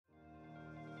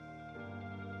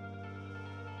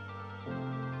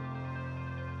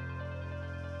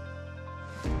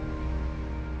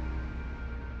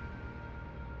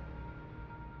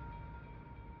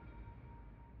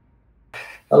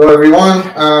Hello, everyone.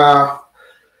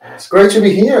 It's great to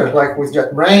be here, like with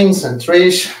JetBrains and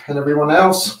Trish and everyone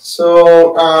else.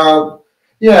 So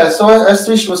as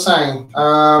Trish was saying,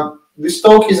 this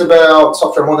talk is about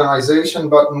software modernization,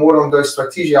 but more on the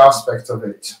strategic aspect of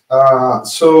it.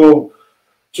 So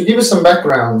to give you some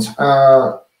background,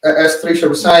 as Trish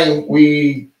was saying,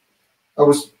 I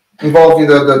was involved in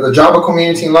the Java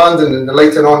community in London, and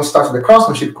later on started the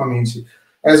craftsmanship community.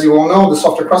 As you all know, the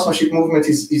software craftsmanship movement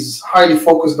is highly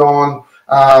focused on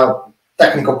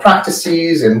technical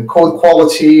practices and code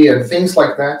quality and things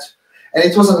like that. And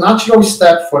it was a natural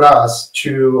step for us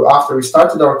to, after we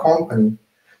started our company,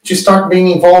 to start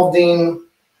being involved in,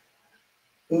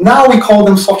 now we call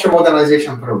them software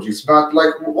modernization projects, but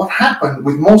like what happened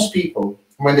with most people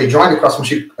when they joined the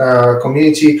craftsmanship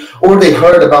community, or they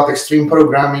heard about extreme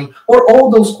programming, or all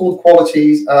those code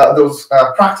qualities, those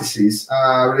practices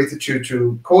related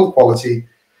to code quality,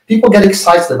 people get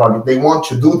excited about it. They want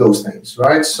to do those things,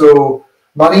 right? So,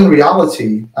 but in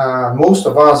reality, most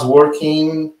of us work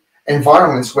in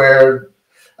environments where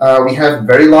we have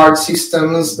very large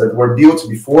systems that were built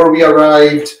before we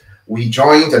arrived. We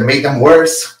joined and made them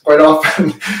worse quite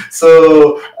often.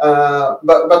 So,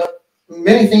 but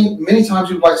many times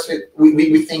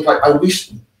we think like, I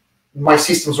wish my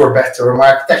systems were better, or my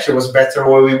architecture was better,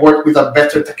 or we worked with a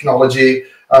better technology.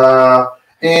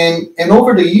 And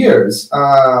over the years,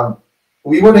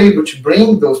 we were able to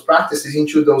bring those practices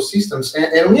into those systems,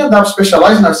 and we ended up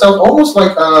specializing ourselves almost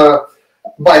like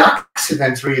by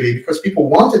accident, really, because people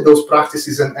wanted those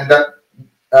practices and that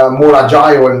more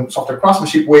agile and software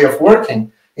craftsmanship way of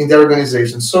working in their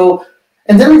organization. So,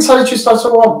 and then we decided to start,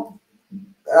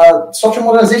 software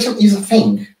modernization is a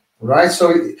thing, right?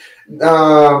 So,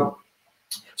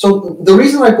 so the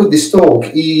reason I put this talk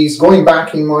is going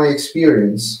back in my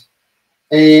experience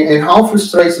and how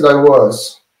frustrated I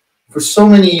was for so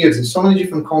many years in so many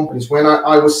different companies when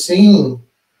I was seeing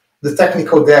the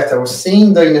technical debt, I was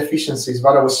seeing the inefficiencies,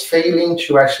 but I was failing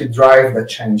to actually drive that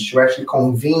change, to actually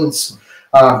convince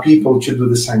people to do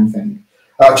the same thing,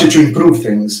 to improve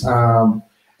things. And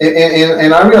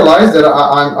I realized that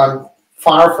I'm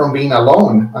far from being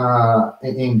alone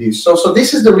in this. So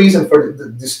this is the reason for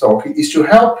this talk, is to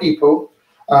help people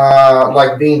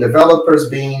like being developers,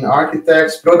 being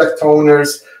architects, product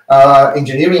owners,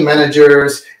 engineering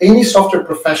managers, any software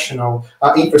professional,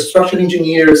 infrastructure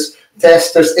engineers,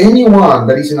 testers, anyone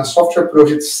that is in a software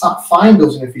project, find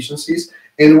those inefficiencies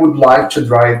and would like to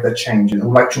drive the change and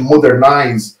would like to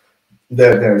modernize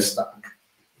their stack.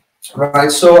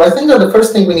 Right, so I think that the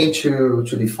first thing we need to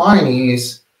define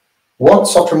is what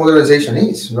software modernization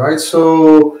is, right?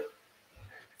 So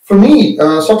for me,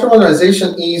 software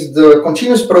modernization is the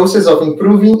continuous process of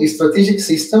improving strategic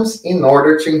systems in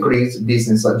order to increase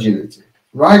business agility,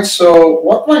 right? So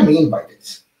what do I mean by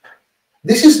this?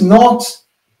 This is not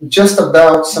just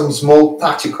about some small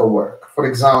tactical work. For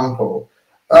example,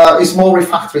 small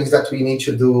refactorings that we need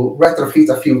to do, retrofit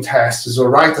a few tests, or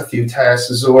write a few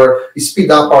tests, or speed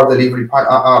up our delivery,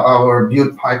 our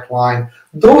build pipeline.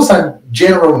 Those are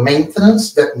general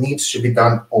maintenance that needs to be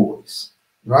done always,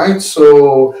 right?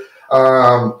 So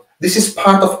this is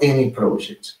part of any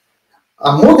project.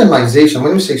 A modernization,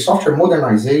 when we say software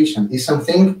modernization, is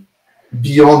something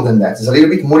beyond than that. It's a little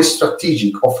bit more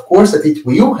strategic. Of course, that it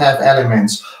will have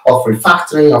elements of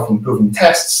refactoring, of improving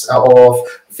tests, of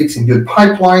fixing build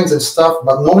pipelines and stuff,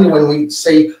 but normally when we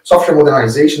say software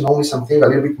modernization, only something a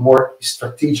little bit more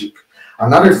strategic.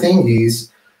 Another thing is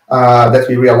that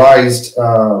we realized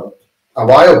a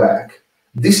while back,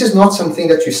 this is not something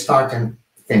that you start and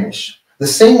finish. The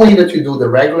same way that you do the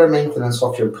regular maintenance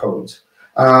of your code,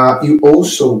 you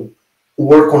also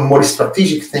work on more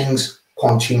strategic things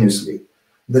continuously.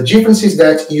 The difference is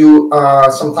that you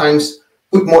sometimes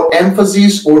put more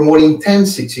emphasis or more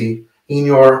intensity in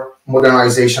your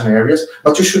modernization areas,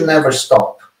 but you should never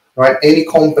stop, right? Any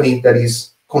company that is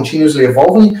continuously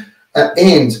evolving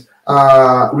and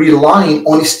relying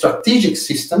on strategic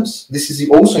systems, this is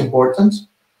also important.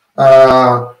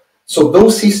 So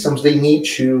those systems, they need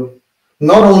to,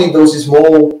 not only those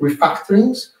small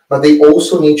refactorings, but they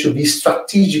also need to be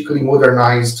strategically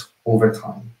modernized over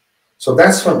time. So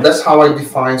that's how I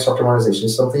define software modernization.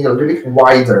 It's something a little bit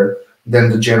wider than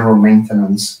the general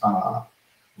maintenance.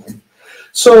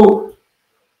 So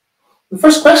the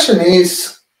first question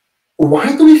is,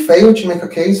 why do we fail to make a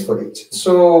case for it?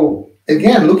 So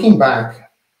again, looking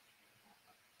back,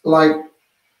 like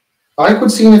I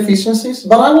could see inefficiencies,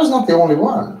 but I was not the only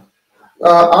one.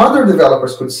 Other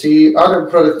developers could see, other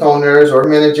product owners or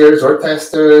managers or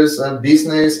testers,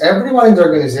 business, everyone in the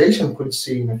organization could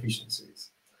see inefficiencies.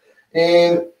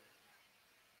 And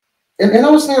and I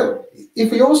was there,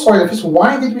 if we all saw it,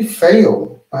 why did we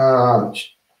fail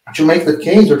to make the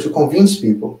case or to convince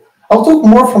people? I'll talk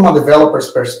more from a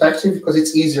developer's perspective because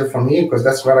it's easier for me because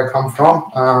that's where I come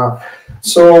from.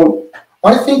 So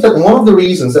I think that one of the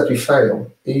reasons that we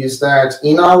fail is that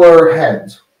in our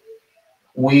head,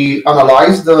 we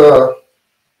analyze the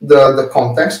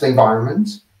context, the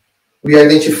environment. We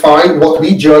identify what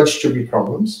we judge to be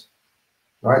problems,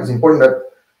 right? It's important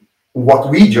that what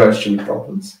we judge to be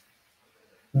problems.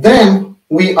 Then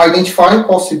we identify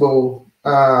possible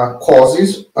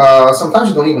causes. Sometimes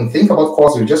you don't even think about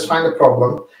causes, you just find a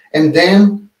problem, and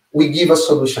then we give a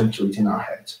solution to it in our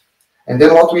head. And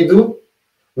then what we do?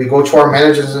 We go to our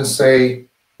managers and say,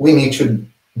 we need to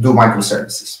do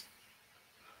microservices.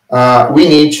 We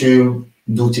need to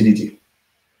do TDD.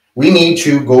 We need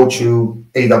to go to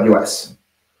AWS.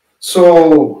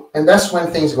 So, and that's when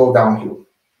things go downhill,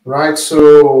 right?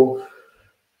 So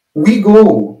we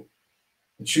go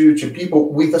to people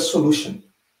with a solution,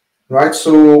 right?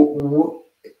 So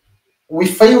we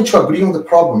fail to agree on the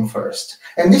problem first.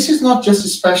 And this is not just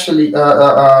especially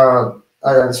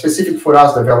specific for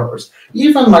us developers.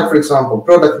 Even like, for example,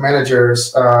 product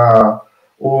managers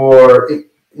or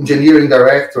engineering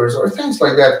directors or things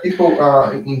like that, people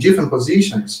in different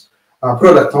positions,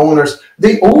 product owners,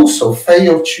 they also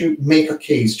fail to make a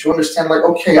case, to understand like,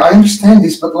 okay, I understand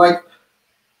this, but like,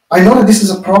 I know that this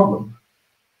is a problem.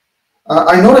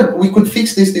 I know that we could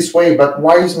fix this way, but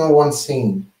why is no one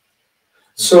seeing?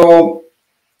 So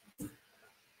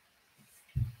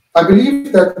I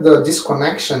believe that the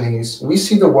disconnection is we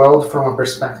see the world from a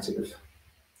perspective.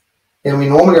 And we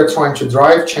normally are trying to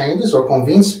drive changes or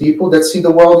convince people that see the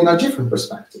world in a different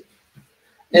perspective.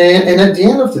 And at the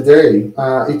end of the day,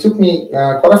 it took me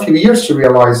quite a few years to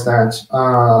realize that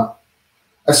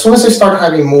as soon as I start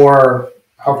having more,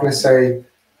 how can I say,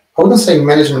 I wouldn't say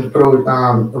management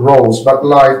roles, but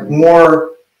like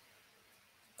more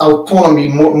autonomy,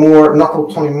 more not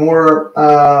autonomy, more,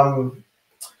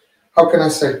 how can I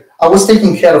say, I was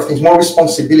taking care of things, more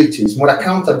responsibilities, more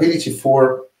accountability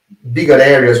for bigger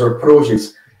areas or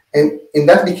projects. And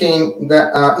that became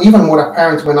even more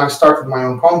apparent when I started my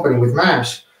own company with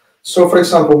MASH. So, for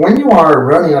example, when you are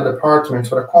running a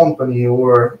department or a company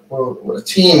or a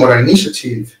team or an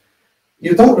initiative,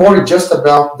 you don't worry just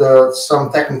about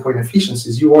some technical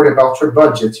inefficiencies. You worry about your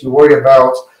budget. You worry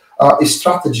about a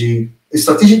strategic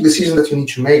decision that you need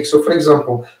to make. So, for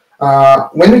example,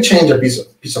 when we change a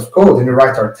piece of code and we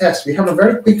write our test, we have a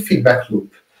very quick feedback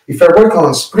loop. If we're working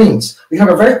on sprints, we have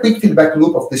a very quick feedback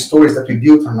loop of the stories that we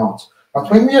built or not. But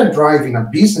when we are driving a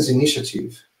business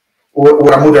initiative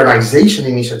or a modernization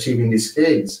initiative in this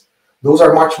case, those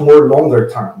are much more longer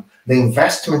term. The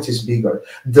investment is bigger.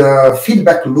 The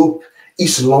feedback loop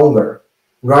is longer,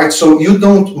 right? So you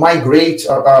don't migrate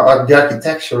the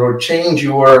architecture or change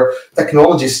your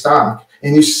technology stack.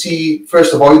 And you see,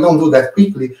 first of all, you don't do that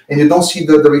quickly, and you don't see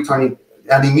the return,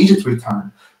 an immediate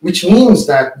return, which means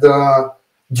that the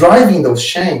driving those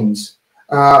chains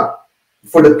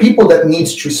for the people that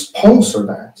needs to sponsor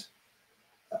that,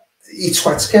 it's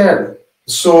quite scary.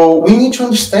 So we need to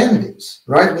understand this,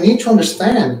 right? We need to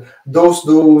understand those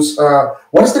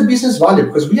what is the business value?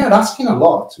 Because we are asking a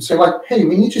lot. We say like, hey,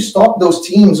 we need to stop those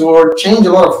teams or change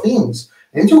a lot of things.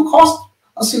 And it will cost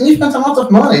a significant amount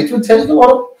of money. It will take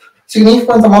a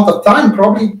significant amount of time,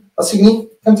 probably a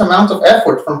significant amount of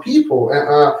effort from people.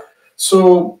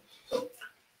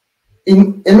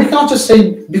 And we cannot just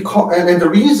say, because, and the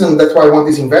reason that why I want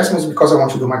these investments is because I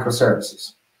want to do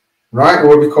microservices, right?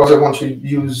 Or because I want to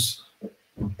use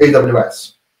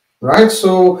AWS, right?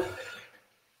 So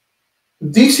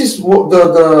this is what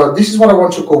this is what I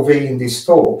want to convey in this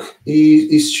talk,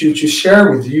 is to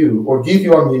share with you or give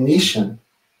you ammunition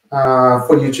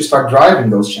for you to start driving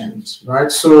those changes,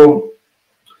 right? So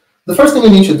the first thing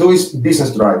you need to do is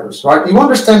business drivers, right? You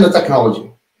understand the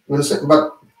technology,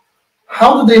 but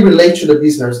how do they relate to the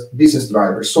business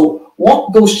drivers? So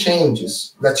what those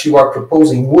changes that you are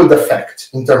proposing would affect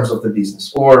in terms of the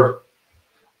business? Or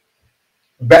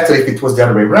better if it was the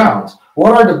other way around,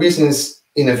 what are the business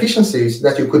inefficiencies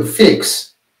that you could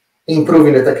fix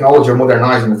improving the technology or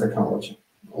modernizing the technology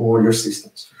or your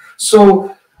systems?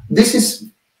 So this is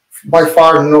by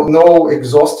far no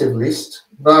exhaustive list,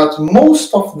 but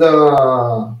most of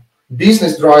the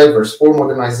business drivers for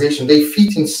modernization, they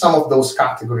fit in some of those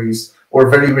categories or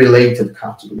very related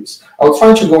categories. I'll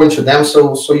try to go into them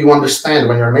so you understand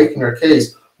when you're making your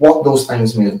case what those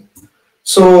things mean.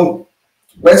 So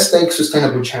let's take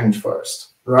sustainable change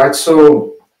first, right?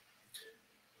 So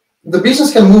the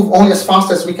business can move only as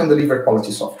fast as we can deliver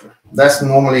quality software. That's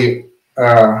normally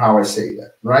how I say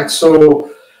that, right?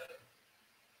 So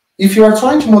If you are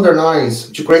trying to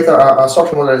modernize, to create a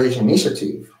software modernization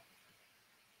initiative,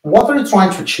 what are you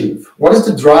trying to achieve? What is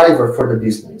the driver for the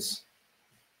business?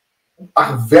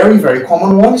 A very, very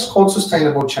common one is called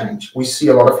sustainable change. We see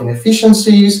a lot of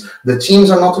inefficiencies, the teams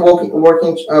are not working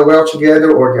well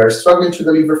together, or they are struggling to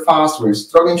deliver fast, or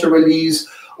struggling to release,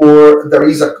 or there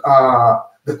is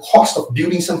the cost of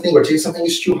building something or changing something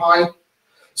is too high.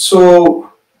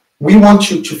 So we want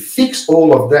you to fix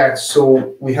all of that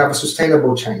so we have a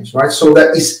sustainable change, right? So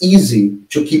that it's easy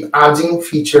to keep adding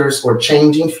features or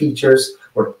changing features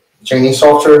or changing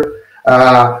software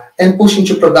and pushing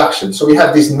to production. So we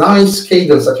have this nice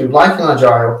cadence that you like in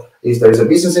Agile, is there is a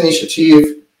business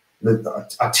initiative,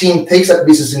 a team takes that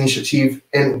business initiative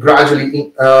and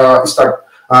gradually start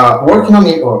working on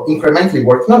it, or incrementally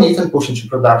working on it and pushing to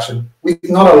production with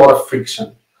not a lot of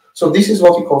friction. So this is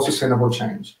what we call sustainable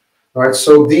change, right?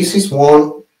 So this is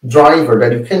one driver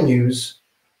that you can use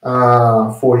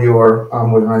for your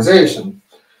modernization.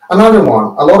 Another one,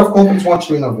 a lot of companies want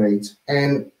to innovate,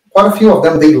 and quite a few of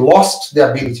them, they lost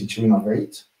the ability to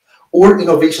innovate, or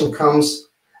innovation comes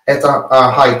at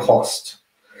a high cost.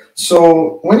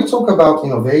 So when you talk about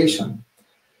innovation,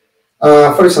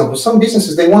 for example, some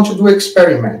businesses, they want to do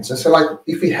experiments and say, like,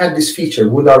 if we had this feature,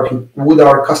 would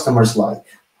our customers like?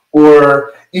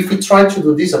 Or if we try to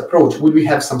do this approach, would we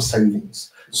have some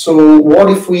savings? So what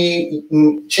if we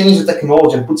change the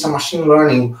technology and put some machine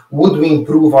learning? Would we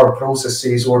improve our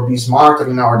processes or be smarter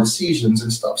in our decisions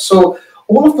and stuff? So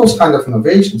all of those kind of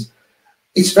innovations,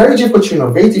 it's very difficult to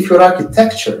innovate if your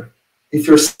architecture, if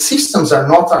your systems are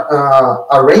not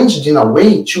arranged in a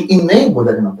way to enable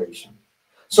that innovation.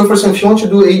 So for example, if you want to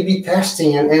do A/B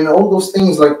testing and all those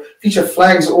things like feature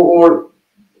flags or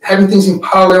having things in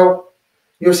parallel,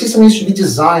 your system needs to be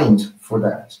designed for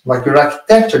that. Like your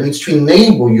architecture needs to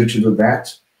enable you to do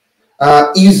that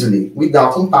easily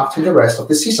without impacting the rest of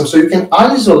the system. So you can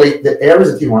isolate the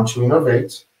areas that you want to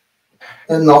innovate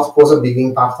and not cause a big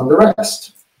impact on the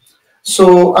rest.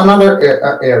 So another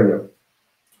area,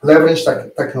 leverage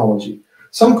technology.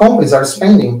 Some companies are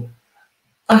spending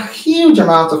a huge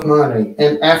amount of money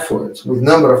and effort with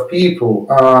number of people,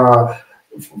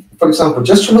 for example,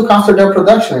 just to look after their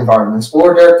production environments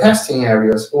or their testing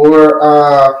areas,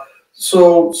 or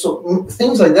so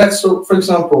things like that. So for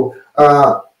example,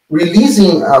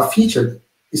 releasing a feature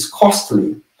is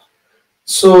costly.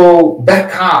 So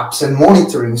backups and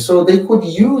monitoring, so they could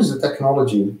use the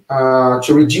technology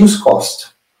to reduce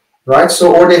cost, right?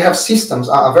 So, or they have systems,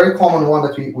 a very common one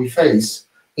that we face.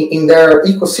 In their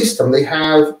ecosystem, they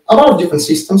have a lot of different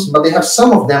systems, but they have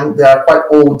some of them that are quite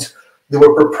old, they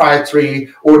were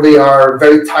proprietary, or they are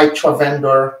very tied to a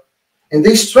vendor, and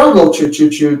they struggle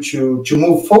to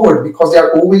move forward because they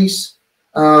are always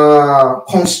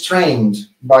constrained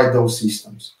by those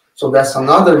systems. So that's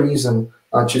another reason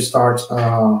to start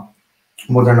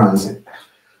modernizing.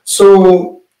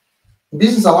 So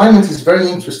business alignment is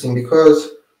very interesting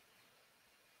because,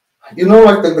 you know,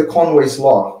 like the Conway's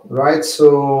law, right?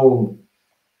 So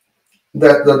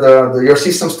that your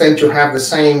systems tend to have the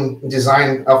same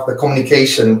design of the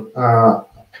communication.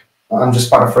 I'm just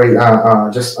paraphrasing,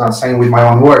 saying with my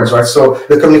own words, right? So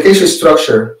the communication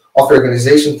structure of the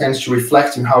organization tends to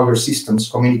reflect in how your systems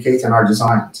communicate and are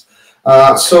designed.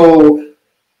 So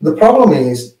the problem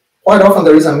is, quite often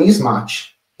there is a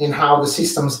mismatch in how the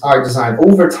systems are designed.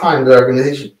 Over time, the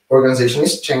organization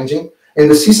is changing, and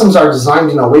the systems are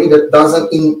designed in a way that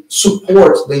doesn't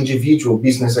support the individual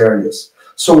business areas.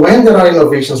 So when there are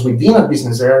innovations within a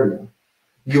business area,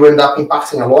 you end up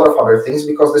impacting a lot of other things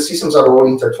because the systems are all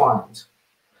intertwined,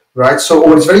 right? So,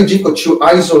 or it's very difficult to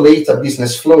isolate a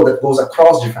business flow that goes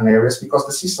across different areas because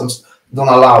the systems don't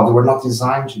allow, they were not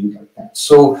designed to be like that.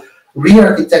 So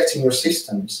re-architecting your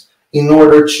systems in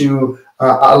order to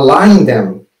align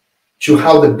them to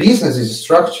how the business is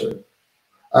structured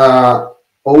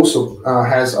also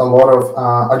has a lot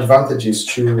of advantages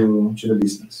to the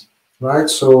business, right?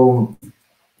 So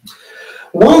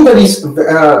one that is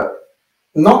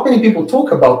not many people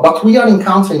talk about, but we are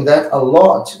encountering that a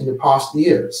lot in the past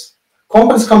years.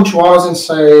 Companies come to us and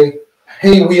say,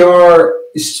 hey, we are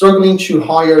struggling to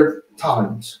hire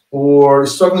talent, or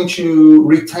struggling to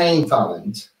retain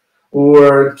talent,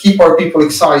 or keep our people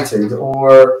excited,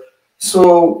 or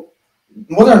so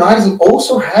modernizing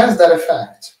also has that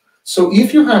effect. So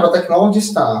if you have a technology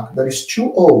stack that is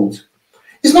too old,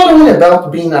 it's not only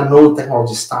about being an old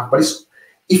technology stack, but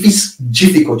if it's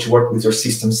difficult to work with your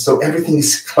systems, so everything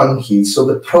is clunky, so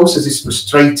the process is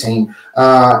frustrating,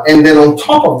 and then on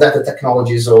top of that, the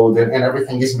technology is old and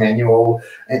everything is manual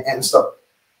and stuff,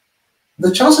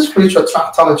 the chances for you to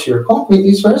attract talent to your company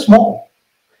is very small.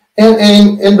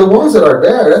 And the ones that are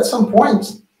there, at some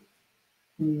point,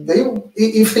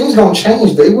 if things don't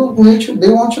change, they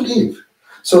want to leave.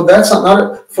 So that's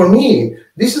another, for me,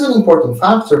 this is an important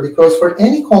factor, because for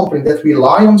any company that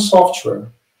rely on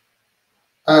software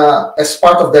as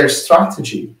part of their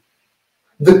strategy,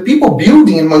 the people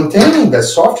building and maintaining that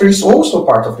software is also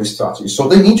part of the strategy. So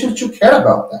they need to care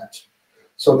about that.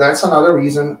 So that's another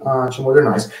reason to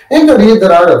modernize. And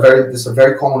this is a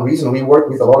very common reason. We work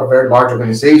with a lot of very large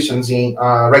organizations in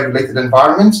regulated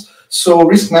environments. So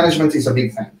risk management is a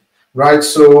big thing, right?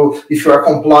 So if you are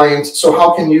compliant, so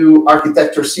how can you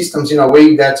architect your systems in a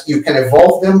way that you can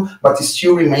evolve them, but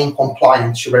still remain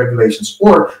compliant to regulations,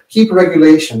 or keep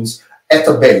regulations at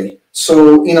a bay?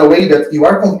 So in a way that you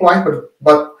are compliant,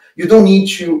 but you don't need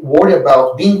to worry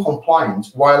about being compliant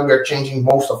while we are changing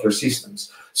most of your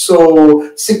systems.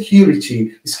 So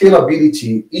security,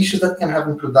 scalability, issues that can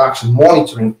happen in production,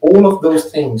 monitoring, all of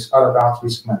those things are about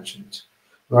risk management,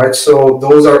 right? So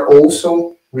those are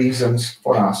also reasons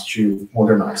for us to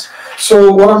modernize.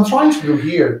 So what I'm trying to do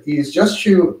here is just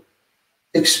to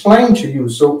explain to you.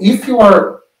 So if you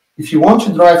want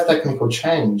to drive technical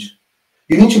change,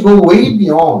 you need to go way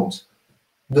beyond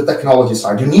the technology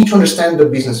side. You need to understand the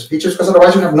business features, because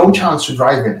otherwise you have no chance to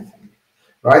drive anything.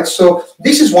 Right, so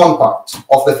this is one part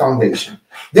of the foundation.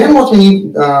 Then what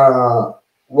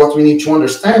we need to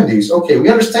understand is, okay, we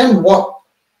understand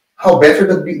how better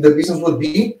the business would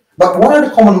be, but what are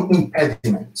the common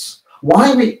impediments?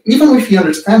 Even if we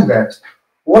understand that,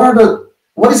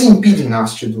 what is impeding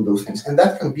us to do those things? And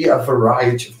that can be a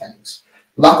variety of things: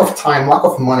 lack of time, lack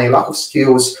of money, lack of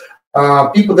skills,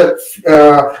 people that,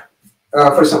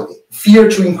 for example, fear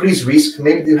to increase risk.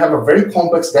 Maybe they have a very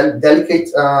complex, delicate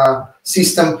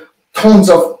system, tons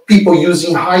of people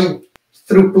using high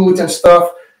throughput and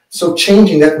stuff. So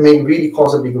changing that may really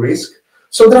cause a big risk.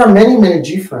 So there are many, many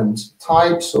different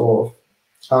types of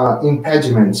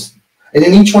impediments, and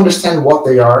you need to understand what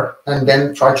they are and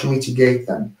then try to mitigate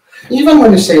them. Even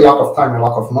when you say lack of time and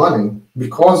lack of money,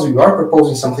 because you are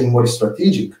proposing something more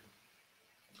strategic,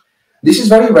 this is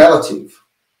very relative.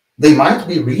 They might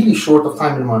be really short of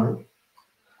time and money,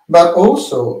 but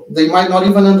also they might not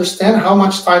even understand how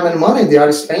much time and money they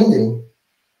are spending,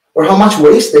 or how much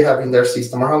waste they have in their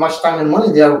system, or how much time and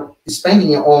money they are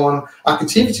spending on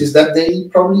activities that they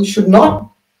probably should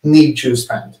not need to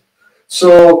spend.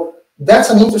 So that's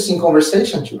an interesting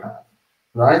conversation to have,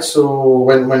 right? So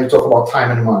when you talk about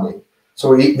time and money,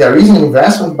 so there is an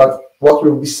investment, but what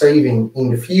will be saving in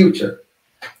the future,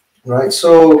 right?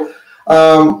 So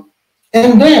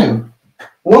and then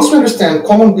once we understand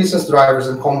common business drivers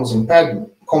and common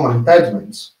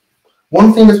impediments,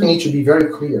 one thing that we need to be very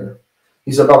clear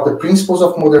is about the principles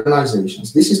of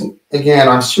modernizations. This is, again,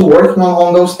 I'm still working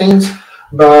on those things,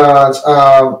 but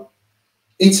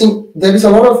there is a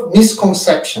lot of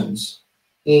misconceptions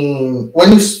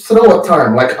when you throw a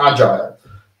term like agile,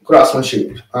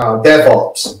 craftsmanship,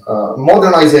 DevOps,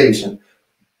 modernization.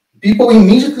 People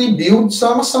immediately build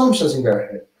some assumptions in their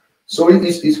head. So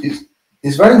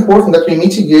it's very important that we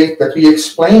mitigate, that we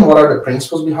explain what are the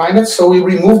principles behind it, so we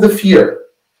remove the fear.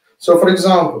 So, for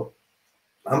example,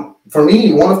 for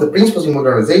me, one of the principles in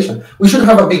modernization, we should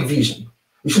have a big vision.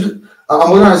 A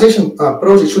modernization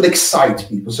project should excite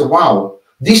people. So, wow,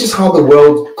 this is how the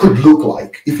world could look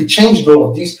like. If we changed all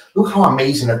of this, look how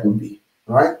amazing that would be,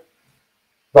 right?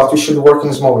 But we should work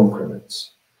in small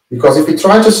increments. Because if we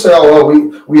try to sell,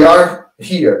 oh, we are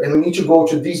here and we need to go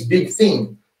to this big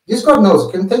thing, this, God knows,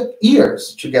 it can take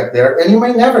years to get there, and you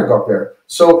may never get there.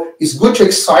 So it's good to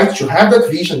excite, to have that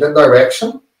vision, that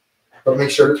direction, but make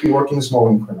sure that we work in small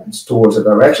increments towards the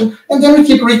direction, and then we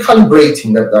keep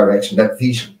recalibrating that direction, that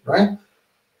vision, right?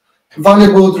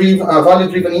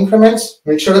 Value-driven increments,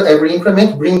 make sure that every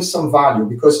increment brings some value,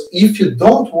 because if you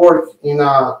don't work in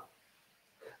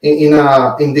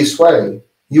this way,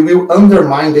 you will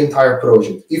undermine the entire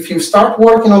project. If you start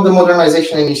working on the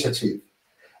modernization initiative,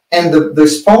 and the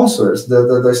sponsors,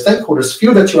 the stakeholders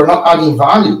feel that you are not adding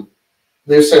value,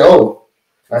 they say, oh,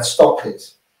 let's stop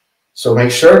this. So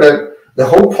make sure that the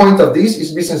whole point of this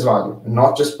is business value, and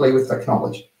not just play with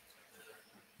technology.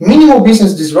 Minimal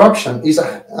business disruption is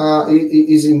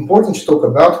important to talk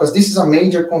about, because this is a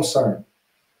major concern.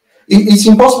 It's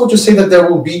impossible to say that there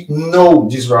will be no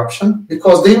disruption,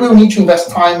 because they will need to invest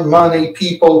time, money,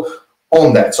 people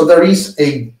on that. So there is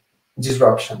a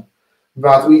disruption.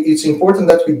 But it's important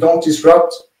that we don't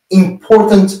disrupt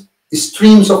important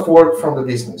streams of work from the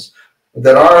business.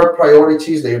 There are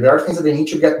priorities, there are things that they need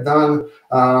to get done.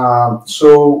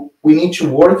 So we need to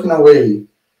work in a way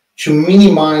to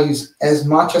minimize as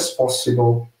much as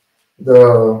possible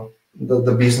the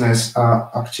business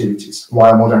activities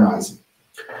while modernizing.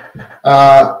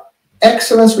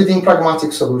 Excellence within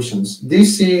pragmatic solutions.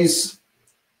 This is,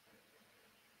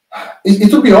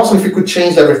 it would be awesome if we could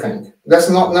change everything. That's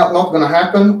not going to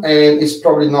happen, and it's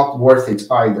probably not worth it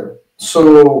either.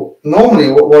 So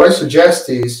normally what I suggest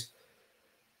is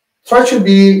try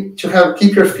to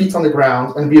keep your feet on the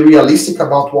ground and be realistic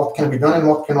about what can be done and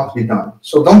what cannot be done.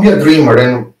 So don't be a dreamer,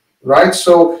 and right?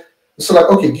 So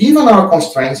like, okay, given our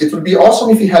constraints, it would be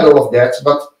awesome if we had all of that,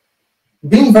 but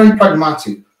being very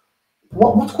pragmatic,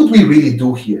 what could we really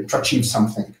do here to achieve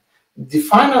something?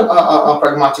 Define a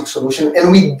pragmatic solution,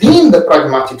 and within the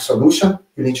pragmatic solution,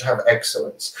 you need to have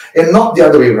excellence, and not the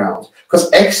other way around. Because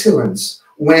excellence,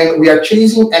 when we are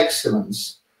chasing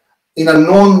excellence in a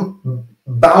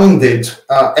non-bounded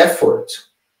effort,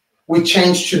 we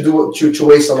change to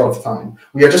waste a lot of time.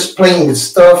 We are just playing with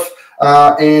stuff,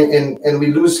 and we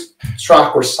lose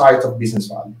track or sight of business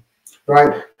value,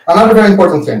 right? Another very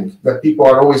important thing that people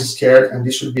are always scared, and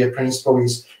this should be a principle,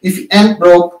 is if you ain't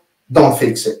broke, don't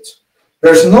fix it.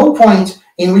 There's no point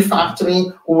in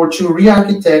refactoring or to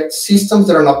re-architect systems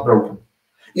that are not broken.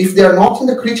 If they are not in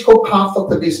the critical path of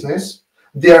the business,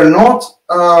 they are not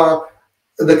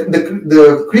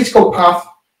the critical path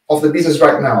of the business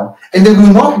right now, and they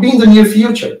will not be in the near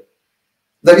future.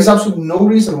 There is absolutely no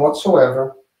reason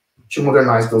whatsoever to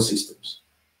modernize those systems.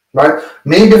 Right?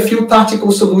 Maybe a few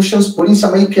tactical solutions, putting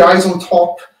some APIs on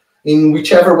top in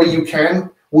whichever way you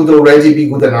can would already be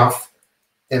good enough,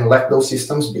 and let those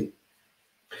systems be.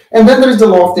 And then there is the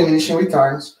law of diminishing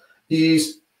returns.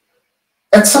 Is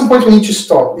at some point we need to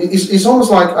stop. It's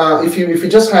almost like if you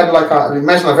just had like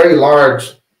imagine a very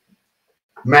large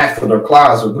method or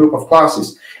class or group of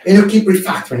classes, and you keep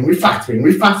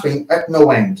refactoring at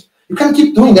no end. You can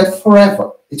keep doing that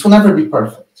forever. It will never be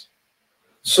perfect.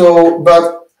 So,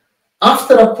 but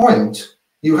after a point,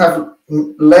 you have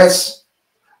less,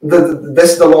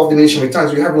 that's the law of diminishing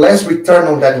returns, you have less return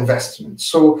on that investment.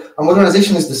 So a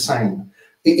modernization is the same.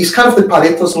 It's kind of the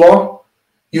Pareto's law.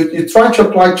 You try to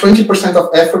apply 20% of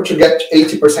effort to get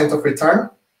 80% of return,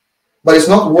 but it's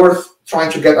not worth trying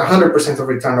to get 100% of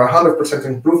return or 100%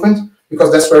 improvement,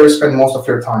 because that's where you spend most of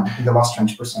your time, in the last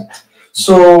 20%.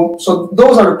 So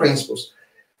those are the principles.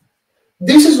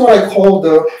 This is what I call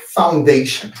the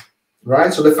foundation.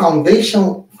 Right, so the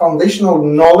foundational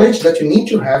knowledge that you need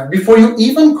to have before you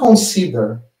even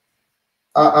consider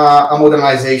a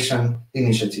modernization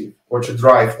initiative or to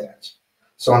drive that.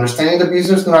 So understanding the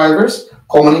business drivers,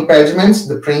 common impediments,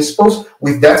 the principles,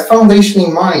 with that foundation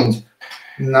in mind,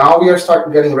 now we are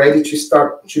getting ready to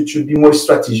start to be more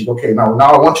strategic. Okay, now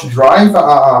I want to drive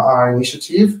our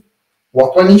initiative.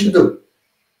 What do I need to do?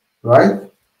 Right?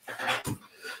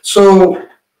 So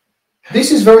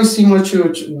this is very similar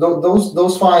to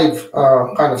those five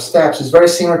kind of steps. Is very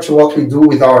similar to what we do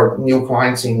with our new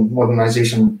clients in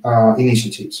modernization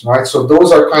initiatives, right? So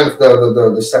those are kind of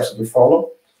the steps that we follow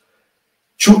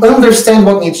to understand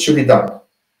what needs to be done,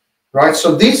 right?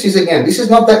 So this is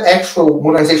not the actual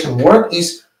modernization work,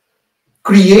 is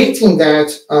creating that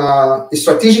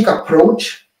strategic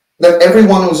approach that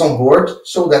everyone is on board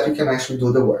so that we can actually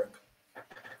do the work.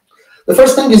 The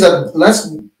first thing is that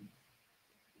let's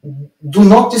do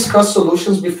not discuss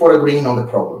solutions before agreeing on the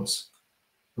problems,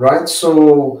 right?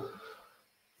 So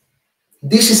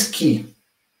this is key.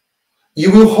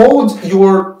 You will hold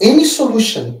any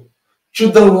solution to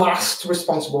the last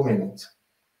responsible minute,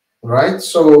 right?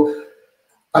 So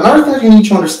another thing that you need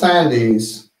to understand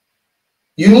is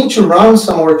you need to run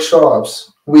some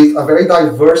workshops with a very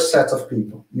diverse set of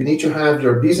people. You need to have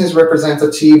your business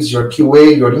representatives, your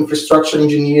QA, your infrastructure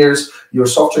engineers, your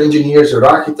software engineers, your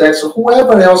architects, or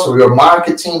whoever else, or your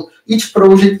marketing. Each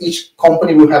project, each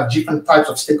company will have different types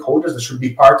of stakeholders that should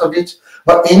be part of it,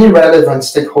 but any relevant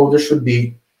stakeholder should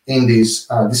be in these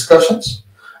discussions,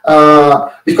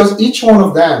 because each one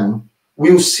of them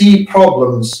will see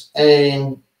problems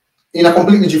in a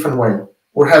completely different way,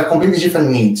 or have completely different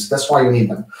needs. That's why you need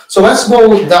them. So let's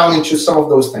go down into some of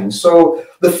those things. So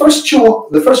the first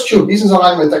two, business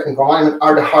alignment and technical alignment,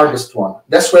 are the hardest one.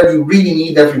 That's where you really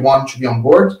need everyone to be on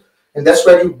board, and that's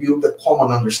where you build the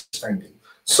common understanding.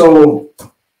 So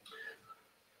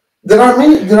there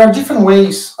are different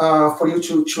ways for you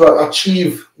to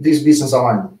achieve this business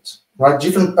alignment, right?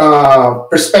 Different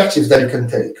perspectives that you can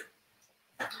take.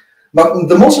 But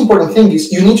the most important thing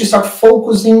is you need to start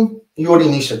focusing your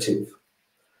initiative.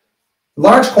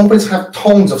 Large companies have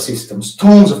tons of systems,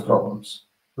 tons of problems,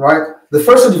 right? The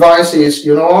first advice is,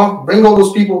 bring all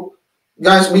those people.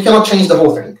 Guys, we cannot change the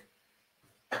whole thing.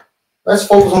 Let's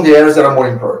focus on the areas that are more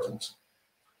important.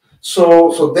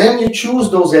 So then you choose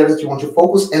those areas that you want to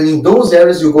focus, and in those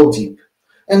areas you go deep.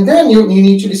 And then you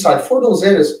need to decide for those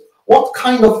areas, what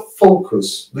kind of focus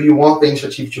do you want the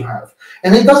initiative to have?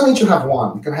 And it doesn't need to have one.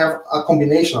 You can have a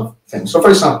combination of things. So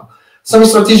for example, some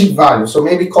strategic value. So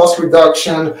maybe cost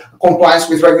reduction, compliance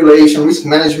with regulation, risk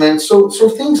management. So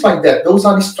things like that. Those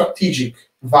are the strategic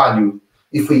value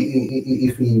if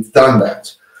we've done that.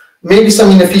 Maybe some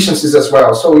inefficiencies as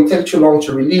well. So it takes too long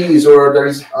to release, or there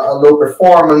is low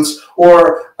performance, or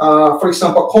for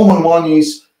example, a common one is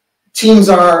teams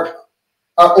are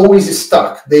always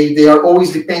stuck. They are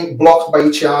always blocked by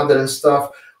each other and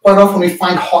stuff. Quite often we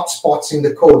find hotspots in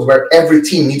the code where every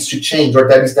team needs to change, or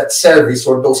there is that service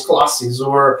or those classes,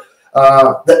 or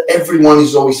that everyone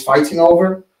is always fighting over.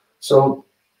 So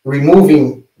removing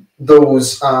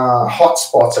those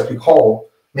hotspots that we call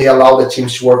may allow the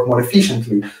teams to work more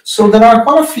efficiently. So there are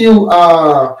quite a few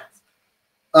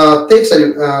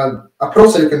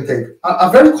approaches that you can take. A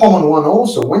very common one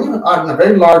also, when you are in a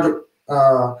very large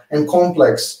and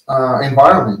complex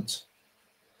environment,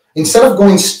 instead of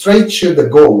going straight to the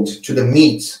gold, to the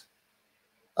meat,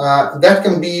 that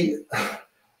can be,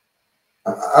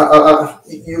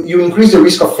 you increase the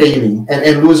risk of failing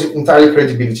and losing entirely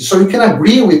credibility. So you can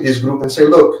agree with this group and say,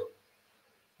 look,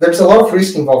 there's a lot of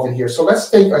risk involved in here. So let's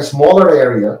take a smaller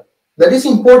area that is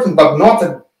important, but not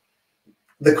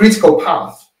the critical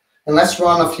path. And let's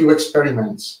run a few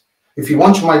experiments. If you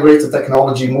want to migrate the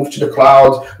technology, move to the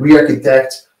cloud,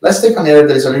 re-architect, let's take an area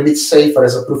that is a little bit safer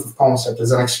as a proof of concept,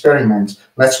 as an experiment.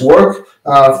 Let's work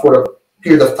for a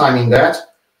period of time in that,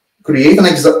 create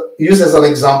use as an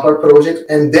exemplar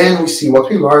project, and then we see what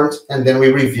we learned, and then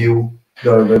we review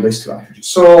the strategy.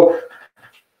 So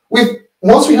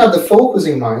once we have the focus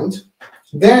in mind,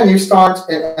 then you start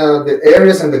the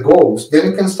areas and the goals. Then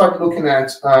you can start looking at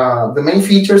the main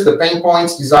features, the pain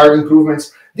points, desired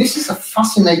improvements. This is a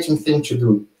fascinating thing to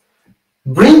do.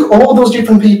 Bring all those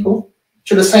different people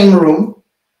to the same room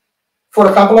for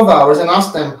a couple of hours and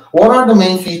ask them, what are the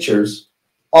main features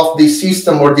of this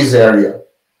system or this area?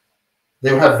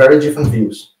 They will have very different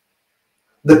views.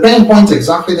 The pain points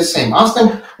exactly the same. Ask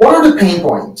them, what are the pain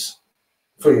points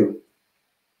for you?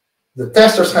 The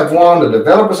testers have one, the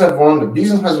developers have one, the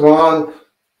business has one,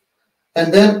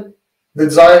 and then the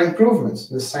desired improvements,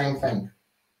 the same thing.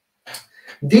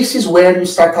 This is where you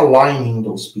start aligning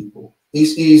those people.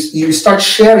 You start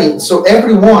sharing, so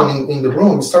everyone in the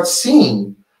room starts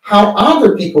seeing how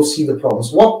other people see the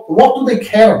problems. What do they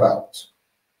care about?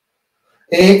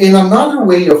 In another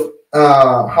way of,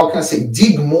 how can I say,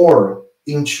 dig more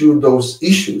into those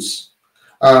issues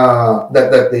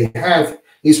that they have,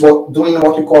 is doing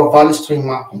what we call value stream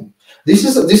mapping. This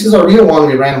is a real one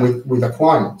we ran with a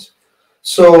client.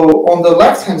 So on the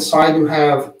left-hand side, you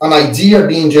have an idea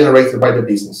being generated by the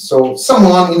business. So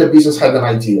someone in the business had an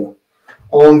idea.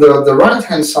 On the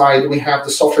right-hand side, we have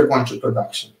the software going to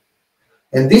production.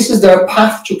 And this is their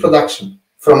path to production.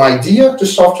 From idea to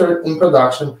software in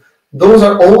production, those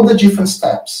are all the different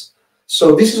steps.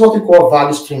 So this is what we call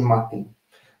value stream mapping.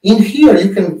 In here,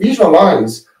 you can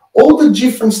visualize all the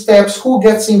different steps, who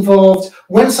gets involved,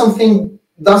 when something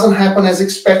doesn't happen as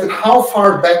expected, how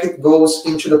far back it goes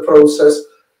into the process.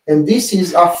 And this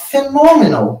is a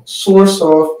phenomenal source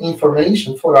of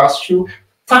information for us to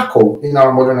tackle in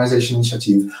our modernization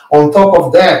initiative. On top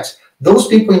of that, those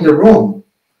people in the room,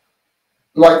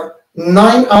 like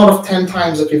 9 out of 10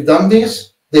 times that we've done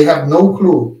this, they have no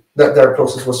clue that their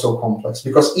process was so complex,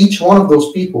 because each one of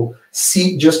those people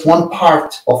see just one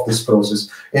part of this process,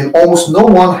 and almost no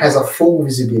one has a full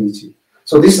visibility.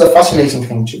 So this is a fascinating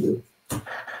thing to do.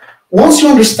 Once you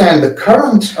understand the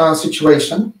current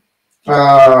situation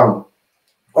of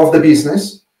the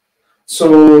business,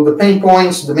 so the pain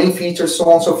points, the main features, so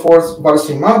on and so forth, value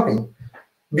stream mapping,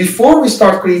 before we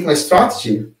start creating a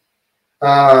strategy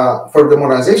for the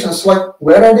modernization, it's like,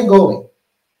 where are they going?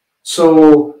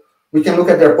 So we can look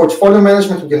at their portfolio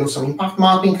management, we can do some impact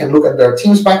mapping, can look at their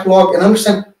team's backlog and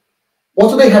understand, what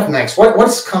do they have next? What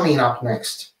is coming up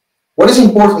next? What is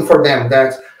important for them?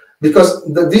 Because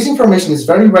this information is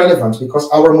very relevant, because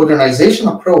our modernization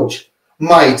approach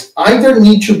might either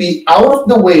need to be out of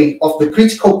the way of the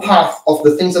critical path of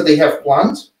the things that they have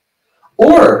planned,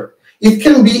 or it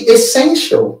can be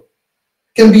essential,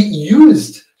 can be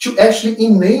used to actually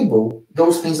enable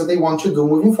those things that they want to do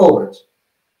moving forward.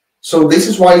 So this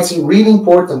is why it's really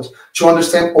important to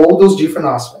understand all those different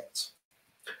aspects.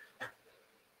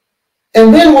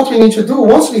 And then what we need to do,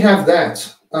 once we have that,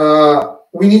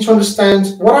 we need to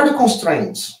understand, what are the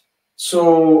constraints?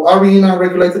 So are we in a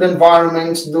regulated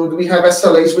environment? Do we have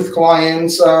SLAs with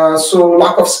clients? So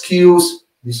lack of skills.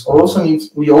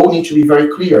 We all need to be very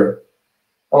clear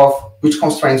of which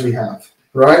constraints we have,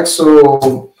 right?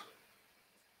 So,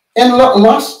 and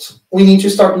last we need to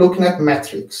start looking at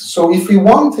metrics. So if we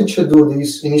wanted to do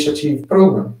this initiative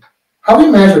program, how we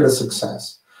measure the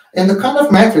success? And the kind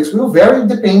of metrics will vary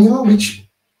depending on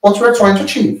what we're trying to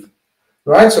achieve,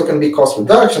 right? So it can be cost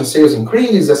reduction, sales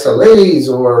increase, SLAs,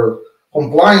 or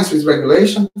compliance with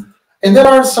regulation. And there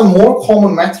are some more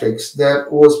common metrics that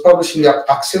was published in the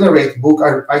Accelerate book.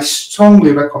 I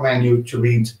strongly recommend you to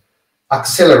read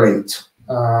Accelerate.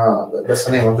 That's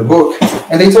the name of the book.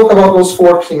 And they talk about those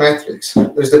 4 key metrics.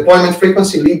 There's deployment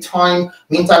frequency, lead time,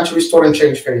 mean time to restore and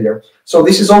change failure. So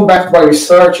this is all backed by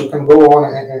research. You can go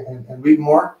on and read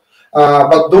more.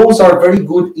 But those are very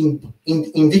good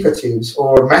indicatives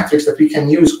or metrics that we can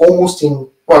use almost in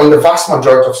the vast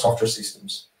majority of software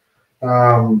systems.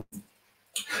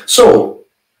 So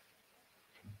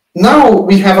now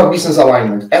we have a business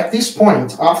alignment. At this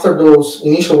point, after those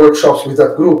initial workshops with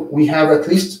that group, we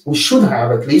should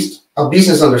have at least a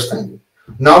business understanding.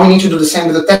 Now we need to do the same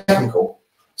with the technical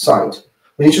side.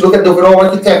 We need to look at the overall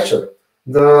architecture,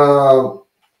 the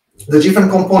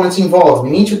different components involved.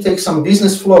 We need to take some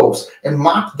business flows and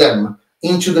map them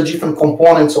into the different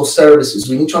components or services.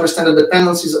 We need to understand the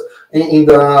dependencies in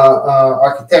the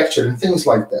architecture and things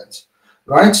like that,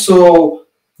 right? So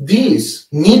this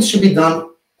needs to be done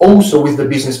also with the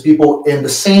business people in the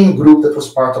same group that was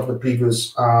part of the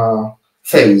previous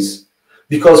phase,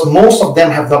 because most of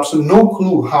them have absolutely no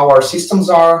clue how our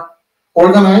systems are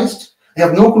organized. They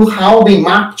have no clue how they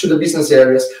map to the business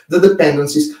areas, the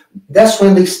dependencies. That's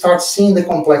when they start seeing the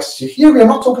complexity. Here, we are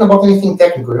not talking about anything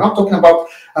technical. We're not talking about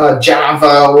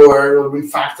Java or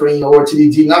refactoring or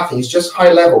TDD, nothing. It's just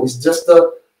high level. It's just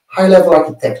the high level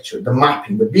architecture, the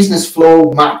mapping, the business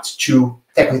flow mapped to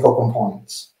technical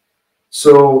components.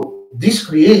 So this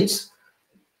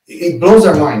it blows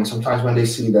their mind sometimes when they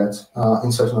see that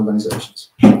in certain organizations.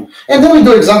 And then we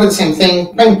do exactly the same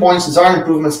thing: pain points, design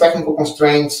improvements, technical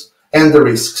constraints, and the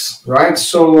risks, right?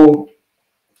 So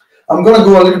I'm going to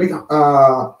go a little bit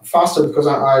faster because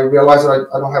I realize that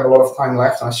I don't have a lot of time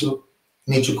left and I still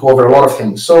need to cover a lot of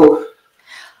things. So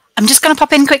I'm just going to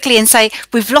pop in quickly and say,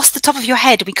 we've lost the top of your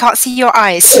head. We can't see your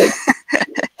eyes.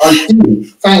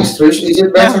 Thanks, Trish. Is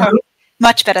it better? No,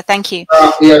 much better, thank you.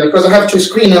 Yeah, because I have 2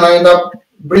 screens and I end up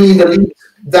bringing the lid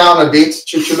down a bit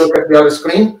to look at the other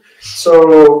screen.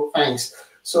 So thanks.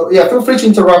 So yeah, feel free to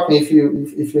interrupt me if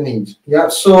you need. Yeah.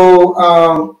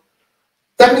 So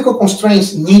technical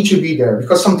constraints need to be there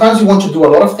because sometimes we want to do a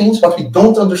lot of things, but we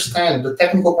don't understand the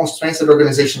technical constraints that the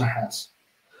organization has.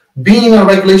 Being in a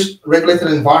regulated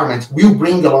environment will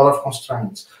bring a lot of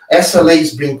constraints.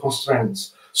 SLAs bring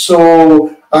constraints.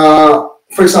 So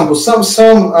for example,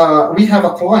 we have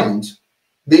a client.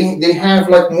 They have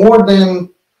like more than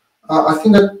I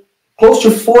think that close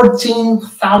to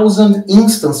 14,000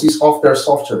 instances of their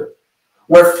software,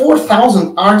 where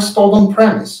 4,000 are installed on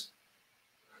premise.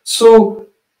 So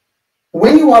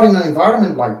when you are in an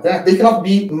environment like that, they cannot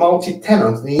be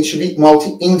multi-tenant. They need to be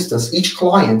multi-instance. Each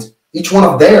client, each one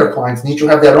of their clients need to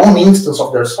have their own instance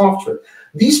of their software.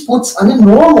 This puts an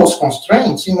enormous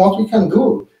constraints in what we can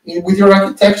do with your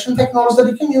architecture and technology that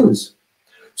you can use.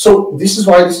 So this is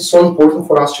why this is so important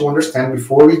for us to understand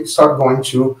before we start going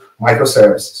to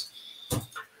microservices.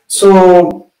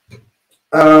 So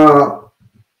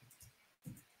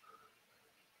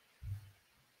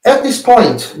at this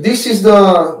point, this is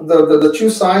the 2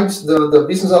 sides, the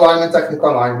business alignment, technical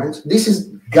alignment. This is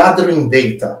gathering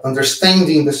data,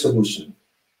 understanding the solution,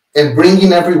 and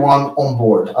bringing everyone on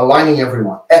board, aligning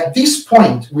everyone. At this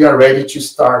point, we are ready to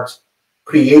start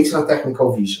creating a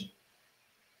technical vision,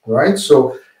 right?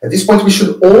 So at this point, we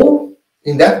should all,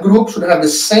 in that group, should have the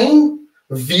same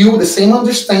view, the same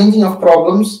understanding of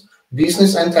problems,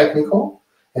 business and technical.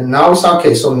 And now it's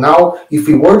okay. So now, if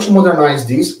we were to modernize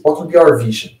this, what would be our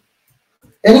vision?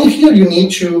 And in here, you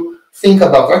need to think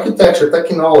about architecture,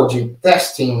 technology,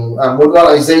 testing,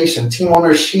 modernization, team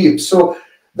ownership. So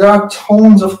there are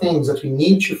tons of things that we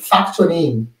need to factor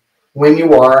in when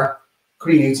you are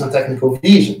creating a technical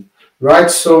vision, right?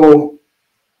 So,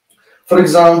 for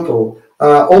example,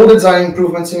 all the design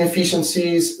improvements in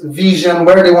efficiencies, vision,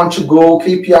 where they want to go,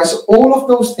 KPIs, all of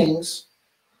those things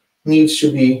needs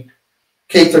to be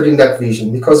catered in that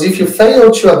vision. Because if you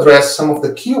fail to address some of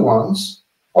the key ones,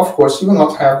 of course, you will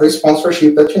not have the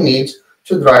sponsorship that you need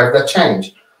to drive that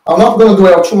change. I'm not going to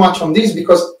dwell too much on this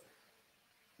because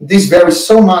this varies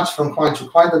so much from client to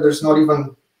client that there's not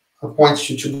even a point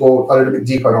to go a little bit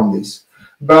deeper on this.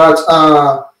 But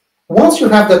once you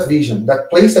have that vision, that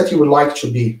place that you would like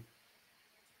to be,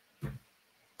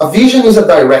 a vision is a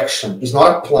direction, it's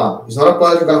not a plan. It's not a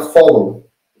plan that you're going to follow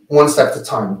one step at a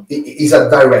time. It is a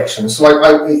direction. It's like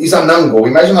it's an angle.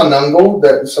 Imagine an angle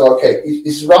that, so okay,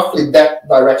 it's roughly that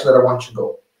direction that I want to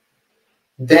go.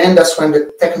 then that's when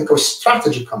the technical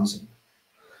strategy comes in.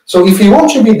 So if we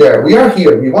want to be there, we are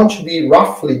here, we want to be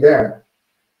roughly there,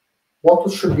 what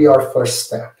should be our first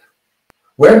step?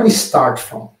 Where do we start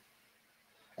from?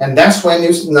 And that's when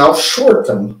you now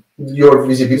shorten your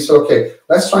visibility. So, okay,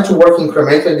 let's try to work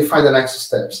incrementally and define the next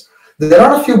steps. There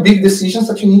are a few big decisions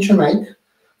that you need to make.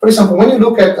 For example, when you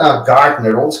look at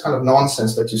Gartner, all this kind of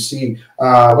nonsense that you see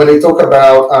when they talk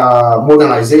about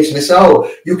modernization, they say,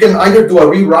 oh, you can either do a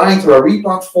rewrite or a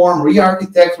re-platform,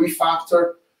 re-architect,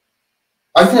 refactor.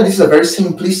 I think that this is a very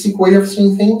simplistic way of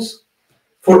seeing things.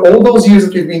 For all those years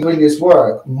that we've been doing this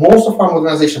work, most of our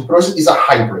modernization process is a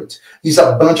hybrid. It's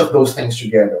a bunch of those things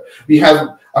together. We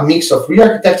have a mix of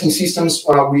re-architecting systems,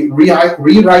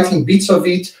 rewriting bits of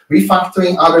it,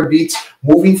 refactoring other bits,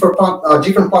 moving for a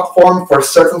different platform for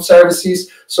certain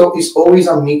services. So it's always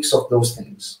a mix of those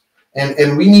things.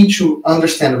 And we need to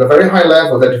understand at a very high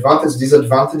level the advantages,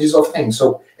 disadvantages of things.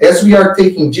 So as we are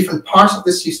taking different parts of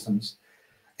the systems,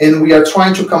 and we are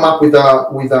trying to come up with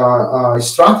a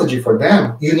strategy for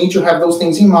them, you need to have those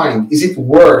things in mind. Is it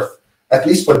worth, at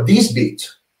least for this bit,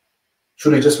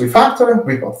 should we just refactor,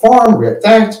 replatform,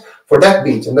 react for that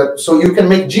bit? And that, so you can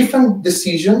make different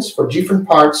decisions for different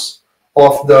parts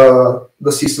of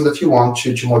the system that you want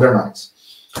to modernize.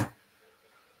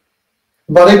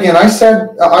 But again, I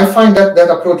find that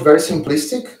approach very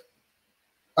simplistic.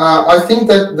 I think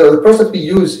that the approach that we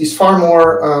use is far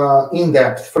more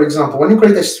in-depth. For example, when you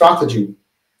create a strategy,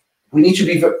 we need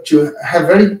to have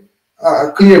very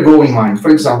clear goal in mind. For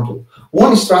example,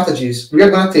 one strategy is we are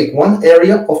going to take one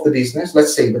area of the business,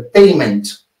 let's say the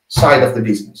payment side of the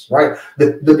business, right?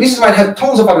 The business might have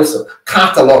tons of other stuff,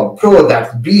 catalog,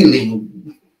 product,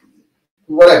 billing,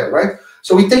 whatever, right?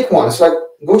 So we take one. It's like,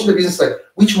 go to the business, like,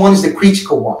 which one is the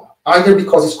critical one? Either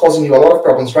because it's causing you a lot of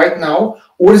problems right now,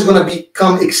 or it's going to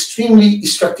become extremely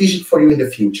strategic for you in the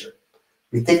future.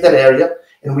 We take that area,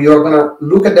 and we are going to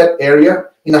look at that area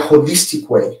in a holistic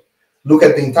way. Look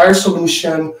at the entire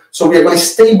solution. So we are going to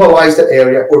stabilize that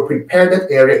area or prepare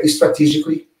that area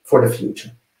strategically for the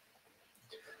future.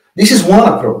 This is one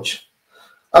approach.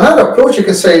 Another approach, you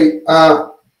can say,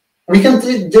 we can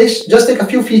just take a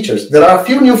few features. There are a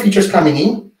few new features coming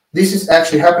in. This is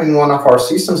actually happening in one of our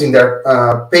systems in their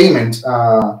payment,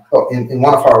 in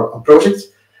one of our projects.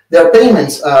 Their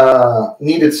payments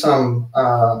needed some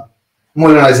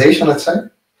modernization, let's say.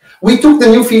 We took the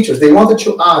new features. They wanted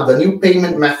to add the new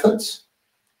payment methods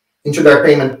into their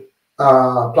payment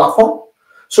platform.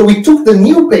 So we took the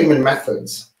new payment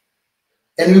methods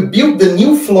and we built the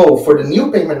new flow for the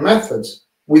new payment methods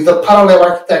with the parallel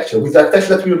architecture, with the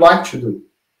architecture that we would like to do,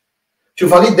 to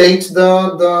validate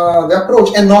the approach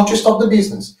and not to stop the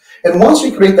business. And once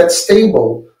we create that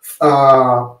stable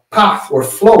path or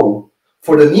flow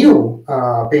for the new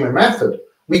payment method,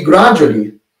 we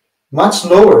gradually, much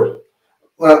slower,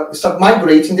 start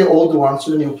migrating the old ones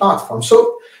to the new platform.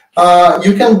 So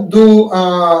you can do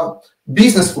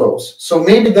business flows. So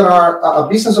maybe there are a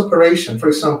business operation, for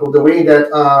example, the way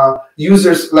that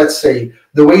users, let's say,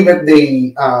 the way that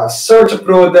they search a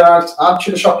product, add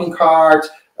to the shopping cart,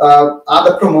 add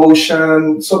a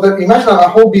promotion. So that imagine a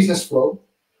whole business flow.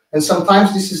 And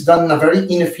sometimes this is done in a very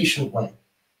inefficient way,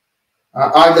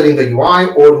 either in the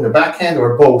UI or in the backend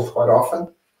or both quite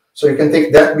often. So you can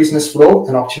take that business flow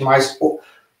and optimize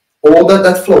all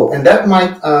that flow. And that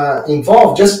might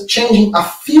involve just changing a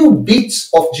few bits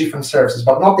of different services,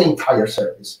 but not the entire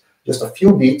service, just a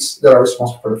few bits that are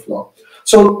responsible for the flow.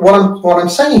 So what I'm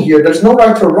saying here, there's no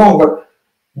right or wrong, but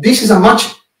this is a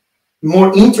much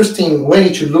more interesting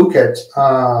way to look at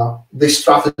the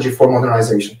strategy for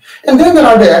modernization. And then there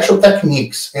are the actual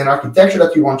techniques and architecture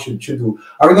that you want to do.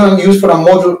 Are we going to use for a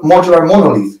modular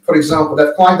monolith? For example,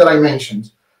 that client that I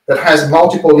mentioned that has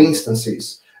multiple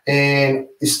instances and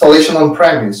installation on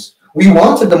premise. We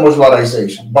wanted the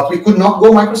modularization, but we could not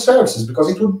go microservices because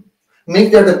it would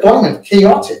make their deployment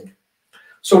chaotic.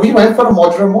 So we went for a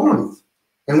modular monolith,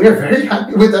 and we are very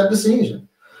happy with that decision.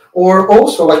 Or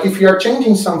also, like if you are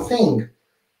changing something,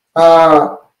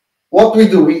 what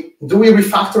do? We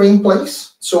refactor in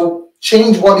place? So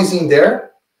change what is in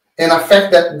there and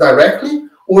affect that directly,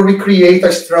 or we create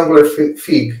a strangler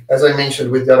fig, as I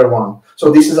mentioned with the other one. So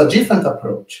this is a different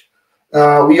approach.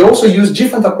 We also use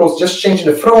different approach, just changing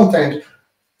the front end.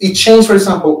 It changed, for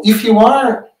example, if you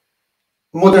are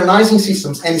modernizing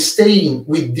systems and staying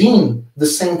within the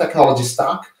same technology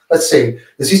stack, let's say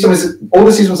the system is, all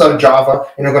the systems are Java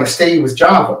and you're going to stay with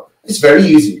Java. It's very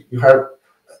easy. You have,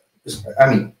 I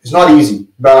mean, it's not easy,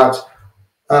 but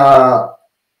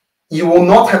you will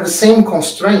not have the same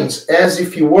constraints as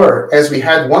if you were, as we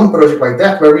had one project like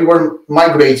that, where we were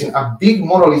migrating a big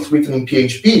monolith written in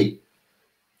PHP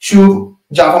to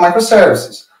Java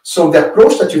microservices. So the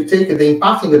approach that you take and the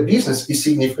impact in the business is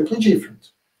significantly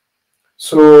different.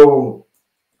 So,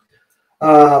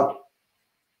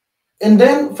 and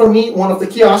then for me, one of the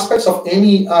key aspects of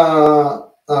any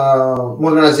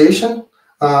modernization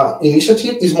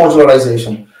initiative is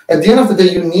modularization. At the end of the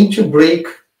day, you need to break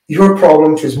your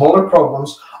problem to smaller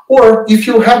problems, or if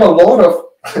you have a lot of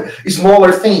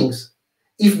smaller things,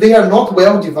 if they are not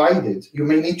well divided, you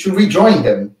may need to rejoin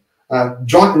them,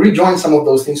 rejoin some of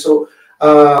those things. So,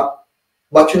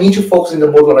 but you need to focus on the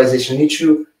modularization. You need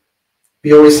to,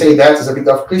 we always say that is a bit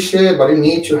of cliche, but you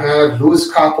need to have loose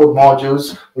coupled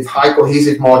modules with high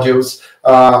cohesive modules.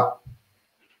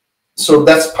 So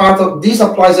that's part of, this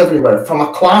applies everywhere, from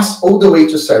a class all the way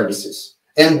to services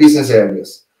and business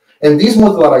areas. And this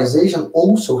modularization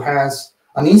also has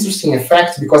an interesting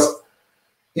effect, because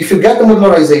if you get the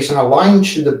modularization aligned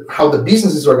to how the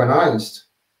business is organized,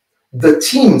 the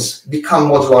teams become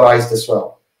modularized as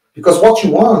well. Because what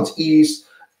you want is,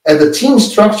 at the team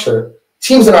structure,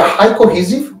 teams that are high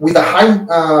cohesive with a high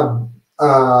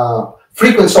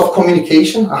frequency of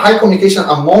communication, a high communication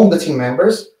among the team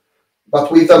members,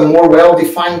 but with a more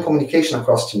well-defined communication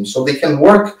across teams. So they can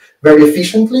work very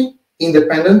efficiently,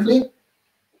 independently,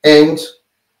 and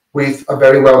with a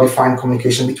very well-defined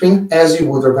communication between, as you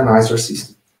would organize your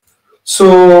system.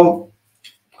 So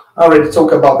I already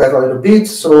talked about that a little bit.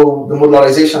 So the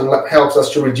modularization helps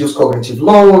us to reduce cognitive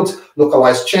load,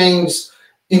 localize change,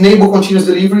 enable continuous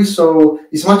delivery. So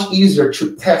it's much easier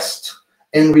to test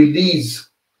and release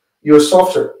your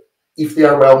software if they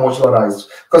are well modularized.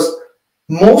 Because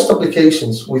most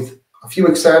applications, with a few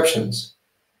exceptions,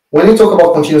 when we talk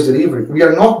about continuous delivery, we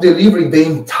are not delivering the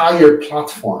entire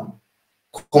platform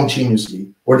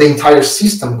continuously or the entire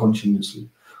system continuously.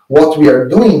 What we are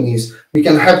doing is we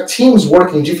can have teams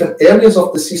working in different areas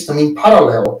of the system in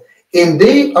parallel, and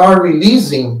they are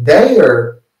releasing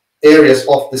their areas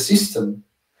of the system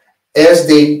as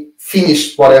they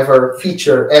finish whatever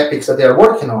feature epics that they are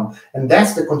working on. And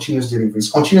that's the continuous deliveries.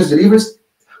 Continuous deliveries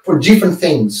for different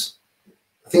things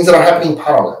that are happening in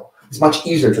parallel. It's much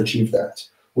easier to achieve that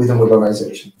with the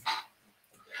modularization.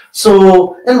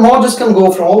 So, and modules can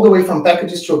go from all the way from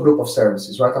packages to a group of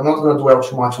services, right? I'm not going to dwell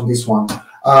too much on this one.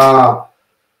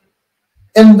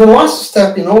 And the last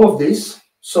step in all of this,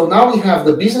 so now we have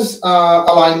the business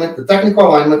alignment, the technical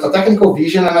alignment, a technical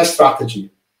vision, and a strategy,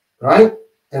 right?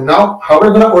 And now, how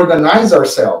we're going to organize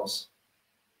ourselves?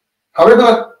 How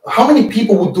many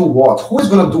people will do what? Who is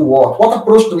going to do what? What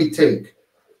approach do we take?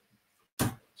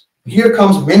 Here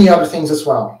comes many other things as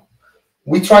well.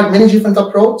 We tried many different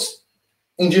approaches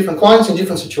in different clients, in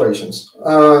different situations.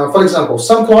 For example,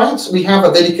 some clients, we have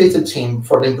a dedicated team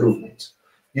for the improvement.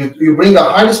 You bring a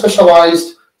highly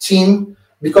specialized team,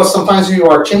 because sometimes you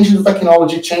are changing the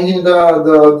technology, changing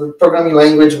the programming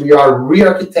language, we are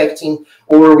re-architecting,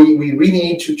 or we really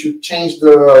need to change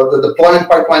the deployment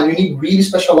pipeline. You need really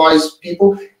specialized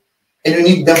people, and you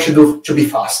need them to be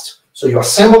fast. So you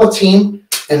assemble a team,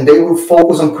 and they will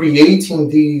focus on creating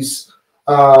these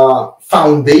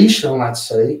foundation, let's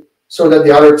say, so that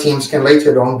the other teams can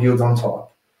later on build on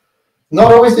top.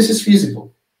 Not always this is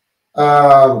feasible.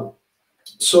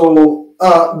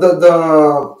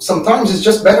 Sometimes it's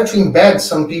just better to embed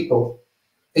some people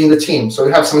in the team. So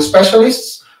you have some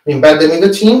specialists, embed them in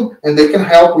the team, and they can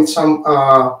help with some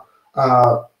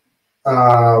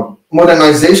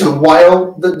modernization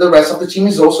while the rest of the team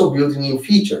is also building new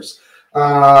features.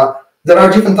 There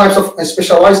are different types of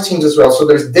specialized teams as well. So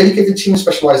there's dedicated team,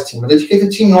 specialized team. A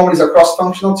dedicated team normally is a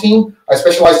cross-functional team. A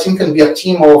specialized team can be a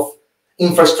team of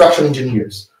infrastructure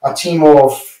engineers, a team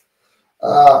of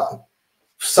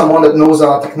someone that knows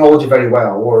technology very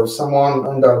well, or someone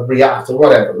on the React or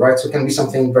whatever, right? So it can be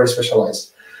something very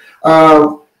specialized.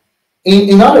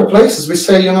 In other places, we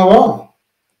say, you know what?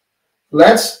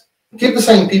 Let's keep the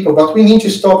same people, but we need to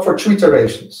stop for 2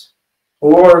 iterations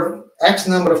or X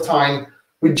number of time.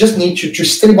 We just need to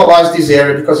stabilize this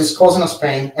area because it's causing us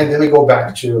pain, and then we go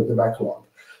back to the backlog.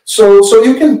 So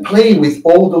you can play with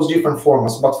all those different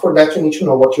formats, but for that you need to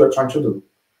know what you are trying to do.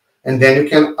 And then you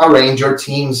can arrange your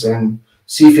teams and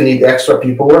see if you need extra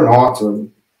people or not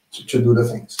to do the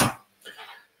things.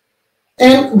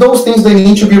 And those things, they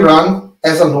need to be run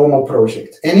as a normal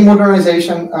project. Any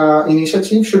modernization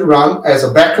initiative should run as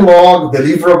a backlog,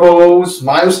 deliverables,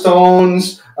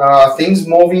 milestones, things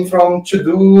moving from to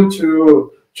do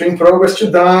to in progress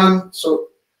to done. So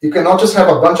you cannot just have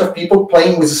a bunch of people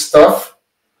playing with stuff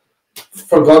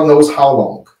for God knows how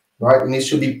long, right? It needs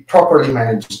to be properly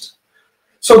managed.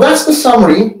 So that's the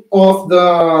summary of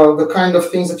the kind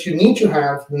of things that you need to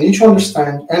have, you need to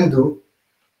understand and do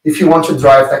if you want to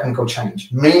drive technical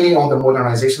change, mainly on the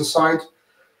modernization side.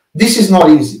 This is not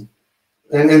easy.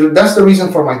 And that's the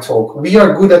reason for my talk. We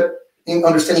are good at in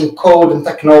understanding code and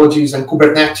technologies and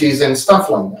Kubernetes and stuff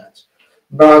like that.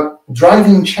 But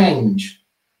driving change,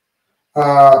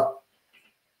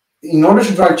 in order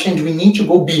to drive change, we need to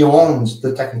go beyond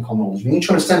the technical knowledge. We need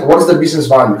to understand what is the business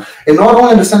value. And not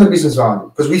only understand the business value,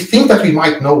 because we think that we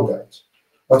might know that,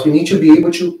 but we need to be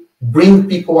able to bring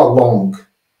people along,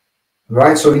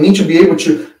 right? So we need to be able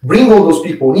to bring all those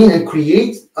people in and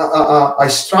create a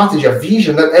strategy, a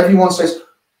vision that everyone says,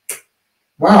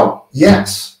 wow,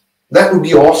 yes, that would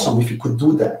be awesome if you could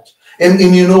do that. And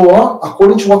you know what?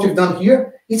 According to what we've done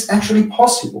here, it's actually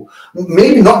possible.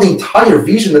 Maybe not the entire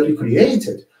vision that we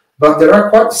created, but there are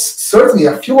quite certainly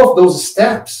a few of those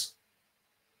steps.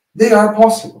 They are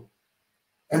possible.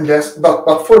 And that's,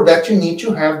 but for that, you need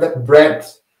to have that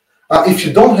breadth. If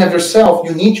you don't have yourself,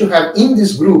 you need to have in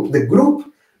this group, the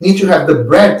group need to have the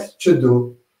breadth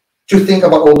to think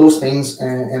about all those things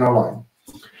and align.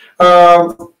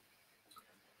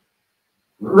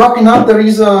 Wrapping up, there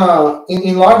is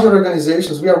in larger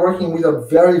organizations, we are working with a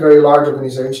very, very large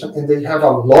organization, and they have a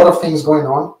lot of things going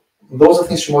on. Those are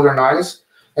things to modernize.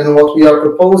 And what we are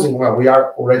proposing, well, we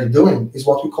are already doing, is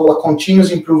what we call a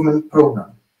continuous improvement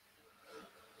program.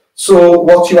 So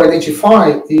what you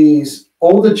identify is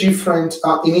all the different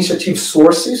initiative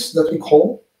sources that we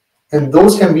call, and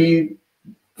those can be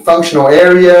functional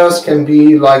areas, can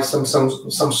be like some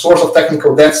source of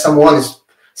technical debt. Someone is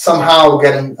somehow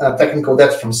getting technical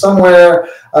debt from somewhere,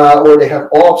 or they have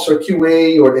ops or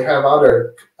QA, or they have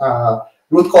other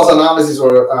root cause analysis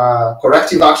or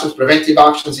corrective actions, preventive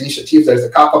actions, initiatives. There's the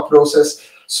CAPA process.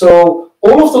 So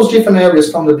all of those different areas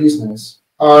from the business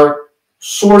are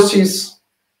sources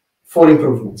for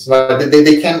improvements. Like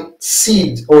they can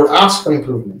seed or ask for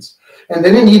improvements. And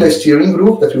then you need a steering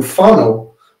group that will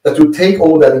funnel, that will take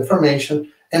all that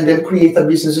information and then create a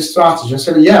business strategy and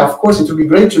say, yeah, of course, it would be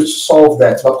great to solve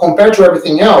that. But compared to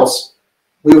everything else,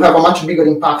 we will have a much bigger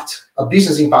impact, a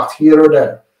business impact here or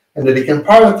there. And then they can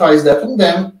prioritize that and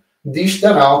then dish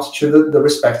that out to the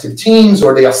respective teams,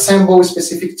 or they assemble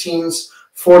specific teams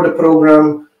for the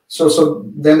program. So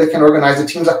then they can organize the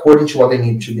teams according to what they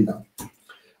need to be done.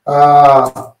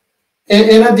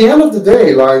 And at the end of the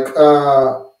day, like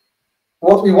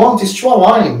what we want is to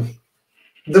align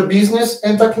the business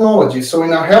and technology. So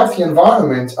in a healthy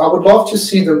environment, I would love to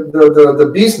see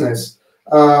the business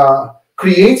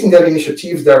creating their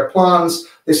initiatives, their plans.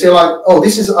 They say like, oh,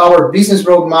 this is our business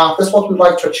roadmap. That's what we'd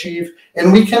like to achieve.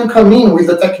 And we can come in with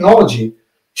the technology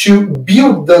to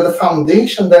build the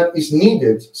foundation that is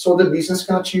needed so the business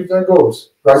can achieve their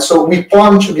goals, right? So we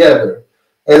plan together.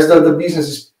 As the business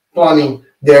is planning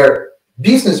their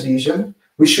business vision,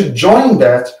 we should join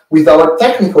that with our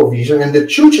technical vision, and the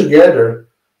two together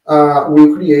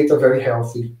will create a very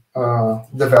healthy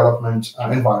development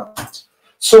environment.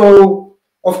 So,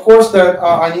 of course, that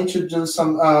I need to do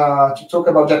some to talk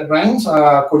about JetBrains.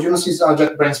 Cojunos is a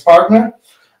JetBrains partner,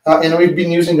 and we've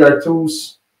been using their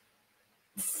tools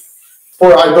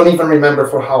for I don't even remember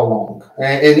for how long.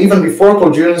 And even before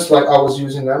Cojunos, like I was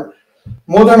using them.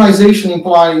 Modernization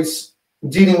implies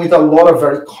dealing with a lot of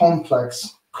very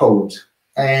complex code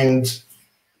and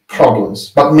problems,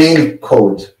 but mainly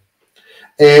code.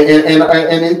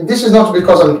 And this is not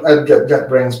because I'm at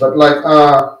JetBrains, but like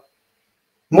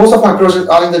most of my projects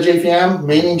are in the JVM,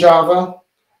 mainly in Java,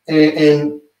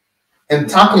 and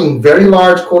tackling very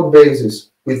large code bases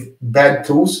with bad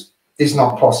tools is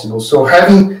not possible. So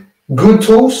having good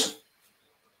tools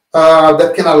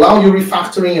that can allow you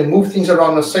refactoring and move things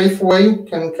around in a safe way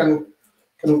can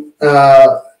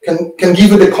give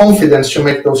you the confidence to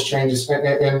make those changes.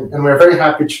 And we're very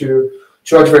happy to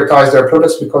advertise their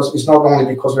products, because it's not only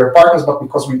because we're partners, but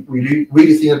because we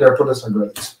really think that their products are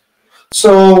great.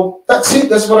 So that's it.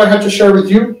 That's what I had to share with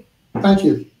you. Thank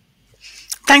you.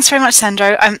 Thanks very much,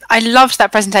 Sandro. I loved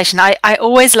that presentation. I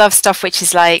always love stuff which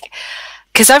is like,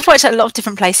 because I've worked at a lot of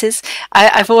different places.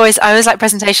 I always like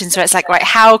presentations where it's like, right,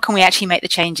 how can we actually make the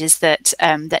changes that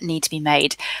that need to be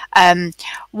made?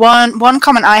 One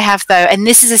comment I have though, and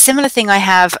this is a similar thing I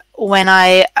have when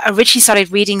I originally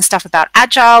started reading stuff about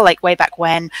Agile, like way back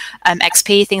when,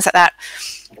 XP, things like that.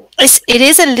 It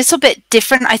is a little bit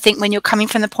different, I think, when you're coming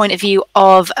from the point of view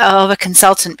of a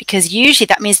consultant, because usually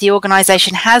that means the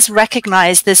organization has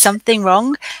recognized there's something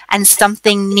wrong and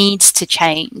something needs to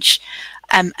change.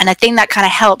 And I think that kind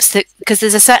of helps, because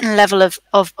there's a certain level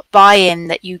of buy-in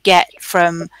that you get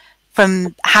from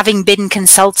having been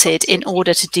consulted in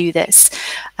order to do this.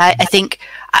 I think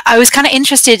I was kind of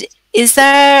interested, is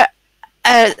there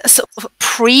a sort of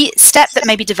pre-step that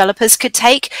maybe developers could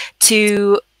take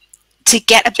to to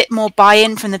get a bit more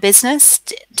buy-in from the business?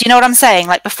 Do you know what I'm saying?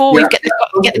 Like before we get the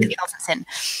consultants in.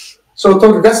 So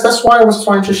totally, that's why I was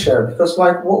trying to share, because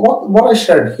like what I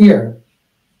shared here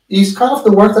is kind of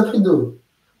the work that we do,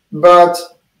 but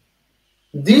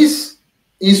this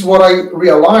is what I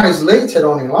realized later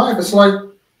on in life. It's like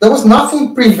there was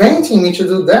nothing preventing me to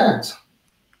do that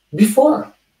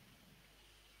before.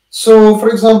 So, for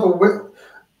example,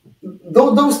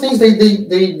 those things,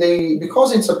 they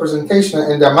because it's a presentation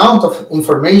and the amount of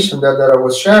information that I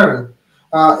was sharing,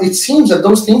 it seems that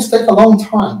those things take a long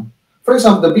time. For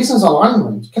example, the business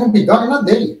alignment can be done in a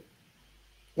day,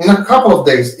 in a couple of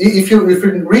days. If you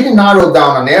really narrow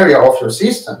down an area of your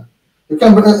system, you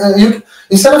can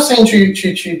instead of saying to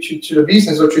the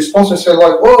business or to sponsors, say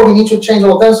like, oh, we need to change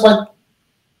all that. It's like,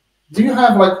 do you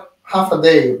have like half a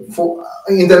day for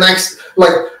in the next,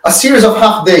 like a series of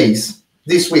half days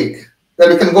this week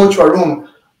that you can go to a room?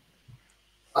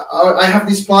 I have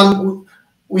this plan.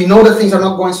 We know that things are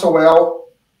not going so well,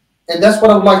 and that's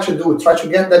what I would like to do. Try to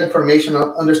get that information,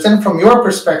 understand from your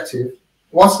perspective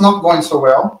what's not going so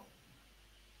well.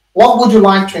 What would you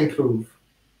like to improve?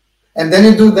 And then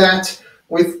you do that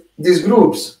with these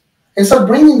groups and start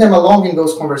bringing them along in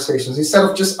those conversations instead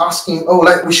of just asking, oh,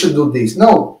 like we should do this.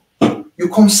 No, you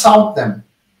consult them,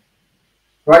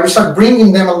 right? You start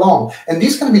bringing them along. And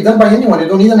this can be done by anyone. You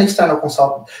don't need an external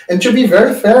consultant. And to be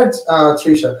very fair,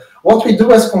 Tricia, what we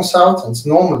do as consultants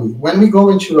normally, when we go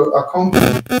into a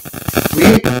company,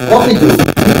 we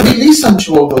listen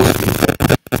to all those people,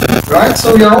 right?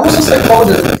 So you're almost a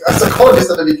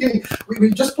psychologist at the beginning. We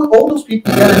just put all those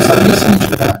people together and start listening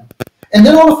to them. And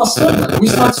then all of a sudden, we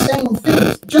start saying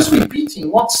things, just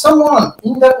repeating what someone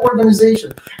in that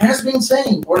organization has been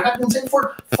saying or has been saying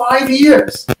for 5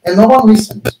 years, and no one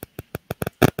listens.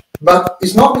 But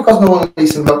it's not because no one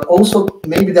listened, but also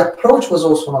maybe the approach was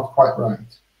also not quite right.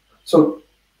 So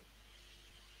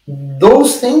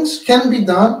those things can be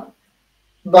done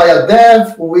by a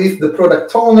dev with the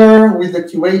product owner, with the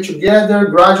QA together,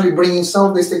 gradually bringing some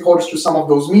of the stakeholders to some of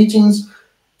those meetings,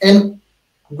 and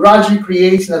gradually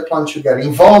creating that plan together,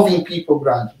 involving people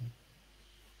gradually.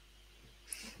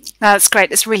 That's great.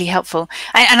 That's really helpful.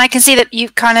 And I can see that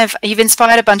you've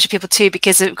inspired a bunch of people too,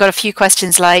 because we've got a few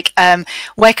questions like,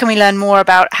 where can we learn more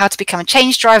about how to become a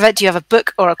change driver? Do you have a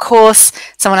book or a course?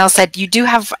 Someone else said, you do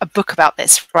have a book about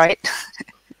this, right?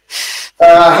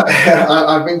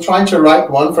 I've been trying to write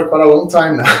one for quite a long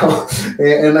time now,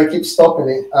 and I keep stopping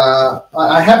it.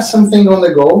 I have something on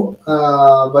the go,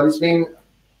 but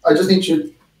I just need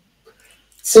to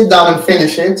sit down and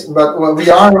finish it. But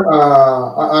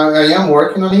I am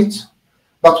working on it.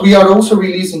 But we are also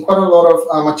releasing quite a lot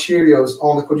of materials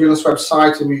on the Codurance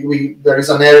website. There is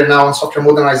an area now on software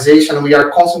modernization, and we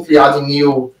are constantly adding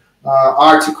new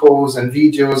articles and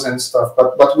videos and stuff.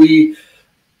 But we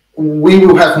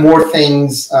will have more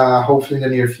things hopefully in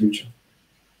the near future.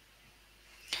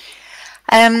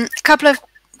 A couple of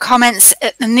comments,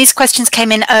 and these questions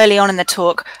came in early on in the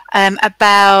talk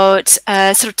about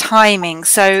sort of timing.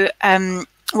 So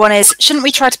one is, shouldn't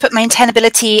we try to put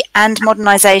maintainability and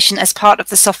modernization as part of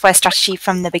the software strategy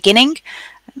from the beginning?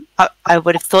 I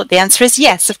would have thought the answer is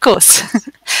yes, of course.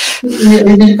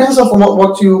 It depends on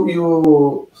what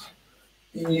you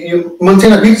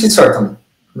maintainability, certainly,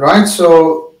 right?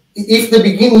 So if the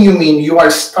beginning you mean you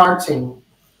are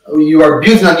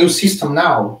building a new system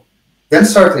now, then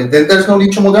certainly, then there's no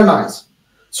need to modernize.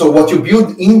 So what you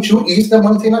build into is the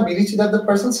maintainability that the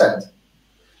person said.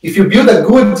 If you build a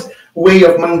good way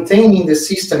of maintaining the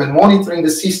system and monitoring the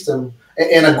system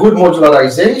and a good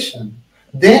modularization,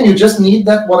 then you just need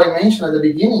that, what I mentioned at the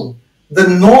beginning, the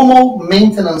normal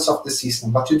maintenance of the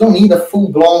system, but you don't need a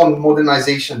full-blown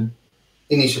modernization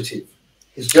initiative.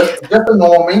 It's just the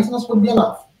normal maintenance would be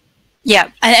enough.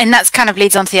 Yeah, and that kind of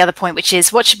leads on to the other point, which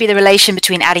is what should be the relation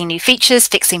between adding new features,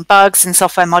 fixing bugs, and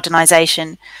software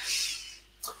modernization?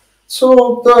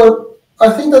 So I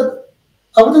think that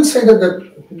I wouldn't say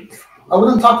that I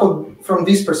wouldn't tackle from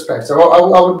this perspective. I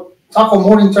would tackle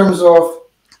more in terms of,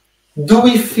 do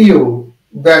we feel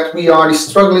that we are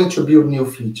struggling to build new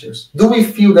features? Do we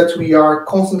feel that we are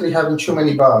constantly having too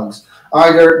many bugs,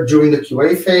 either during the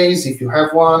QA phase, if you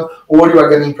have one, or you are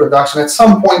getting production? At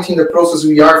some point in the process,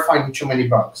 we are finding too many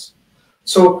bugs.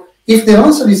 So if the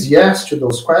answer is yes to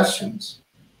those questions,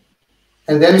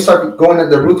 and then you start going at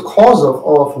the root cause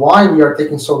of why we are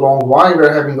taking so long, why we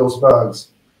are having those bugs,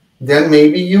 then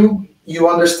maybe you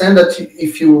understand that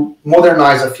if you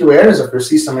modernize a few areas of your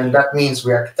system, and that means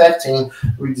re-architecting,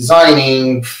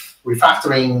 redesigning,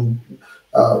 refactoring,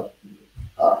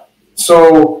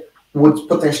 so would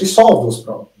potentially solve those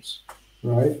problems,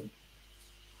 right?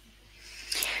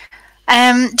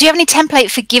 Do you have any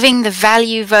template for giving the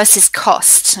value versus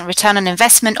cost, return on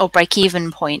investment or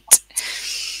break-even point?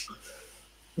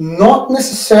 Not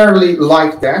necessarily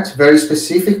like that, very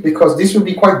specific, because this would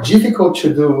be quite difficult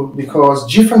to do, because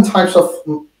different types of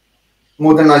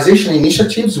modernization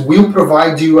initiatives will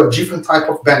provide you a different type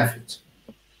of benefit,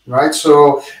 right?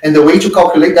 So, and the way to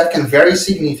calculate that can vary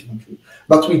significantly.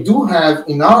 But we do have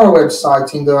in our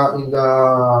website, in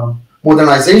the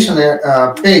modernization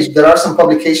page, there are some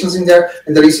publications in there,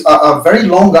 and there is a very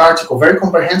long article, very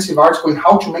comprehensive article in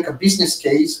how to make a business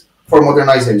case for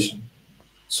modernization.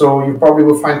 So you probably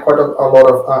will find quite a lot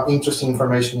of interesting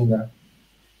information in there.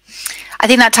 I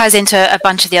think that ties into a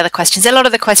bunch of the other questions. A lot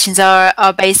of the questions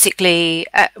are basically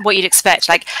what you'd expect,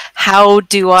 like how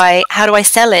do I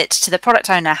sell it to the product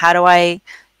owner? How do I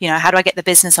get the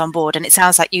business on board? And it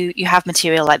sounds like you have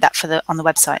material like that on the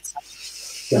website.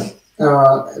 Yeah.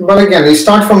 But again, they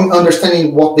start from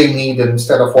understanding what they need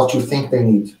instead of what you think they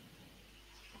need.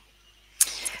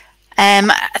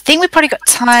 I think we've probably got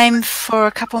time for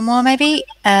a couple more, maybe.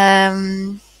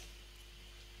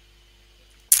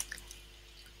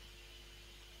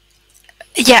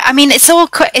 Yeah, I mean, it's all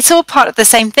part of the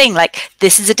same thing. Like,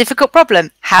 this is a difficult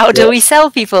problem. How do we sell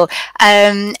people?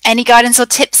 Any guidance or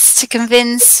tips to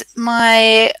convince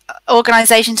my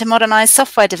organization to modernize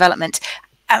software development?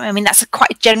 I mean, that's a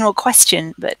quite general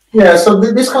question, but yeah. So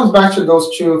this comes back to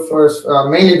those two first.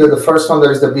 Mainly the first one,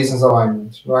 there is the business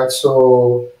alignment, right?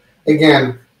 So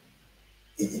again,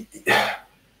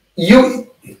 if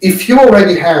you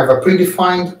already have a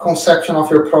predefined conception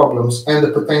of your problems and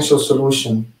the potential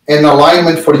solution, and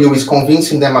alignment for you is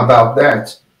convincing them about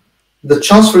that, the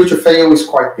chance for you to fail is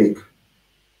quite big.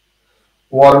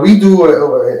 What we do,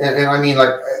 and I mean,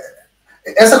 like,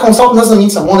 as a consultant doesn't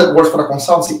mean someone that works for a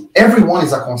consultancy. Everyone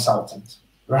is a consultant,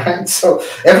 right? So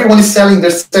everyone is selling their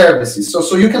services.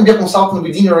 So you can be a consultant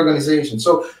within your organization.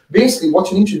 So basically what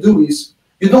you need to do is,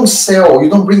 you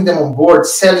don't bring them on board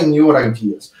selling your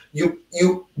ideas. You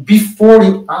before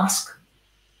you ask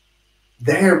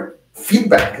their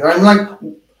feedback, I'm like,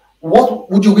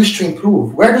 what would you wish to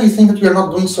improve? Where do you think that we are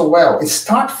not doing so well? And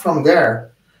start from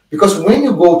there, because when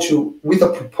you go with a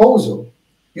proposal,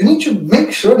 you need to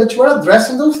make sure that you are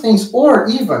addressing those things. Or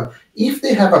even if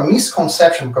they have a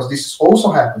misconception, because this also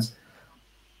happens,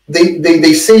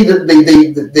 they say that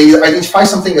they identify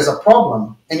something as a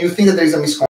problem, and you think that there is a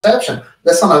misconception.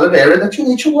 That's another area that you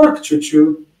need to work to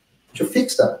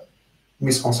fix that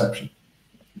misconception.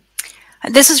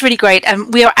 This is really great.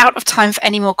 We are out of time for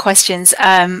any more questions,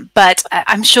 but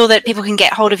I'm sure that people can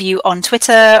get hold of you on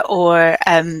Twitter or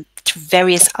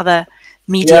various other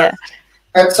media. Yeah.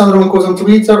 At Sandro Mancuso on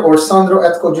Twitter, or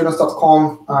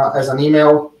sandro@codejournals.com as an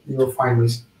email. You will find me.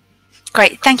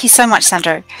 Great. Thank you so much,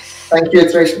 Sandro. Thank you,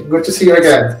 Trish. Good to see you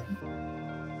again.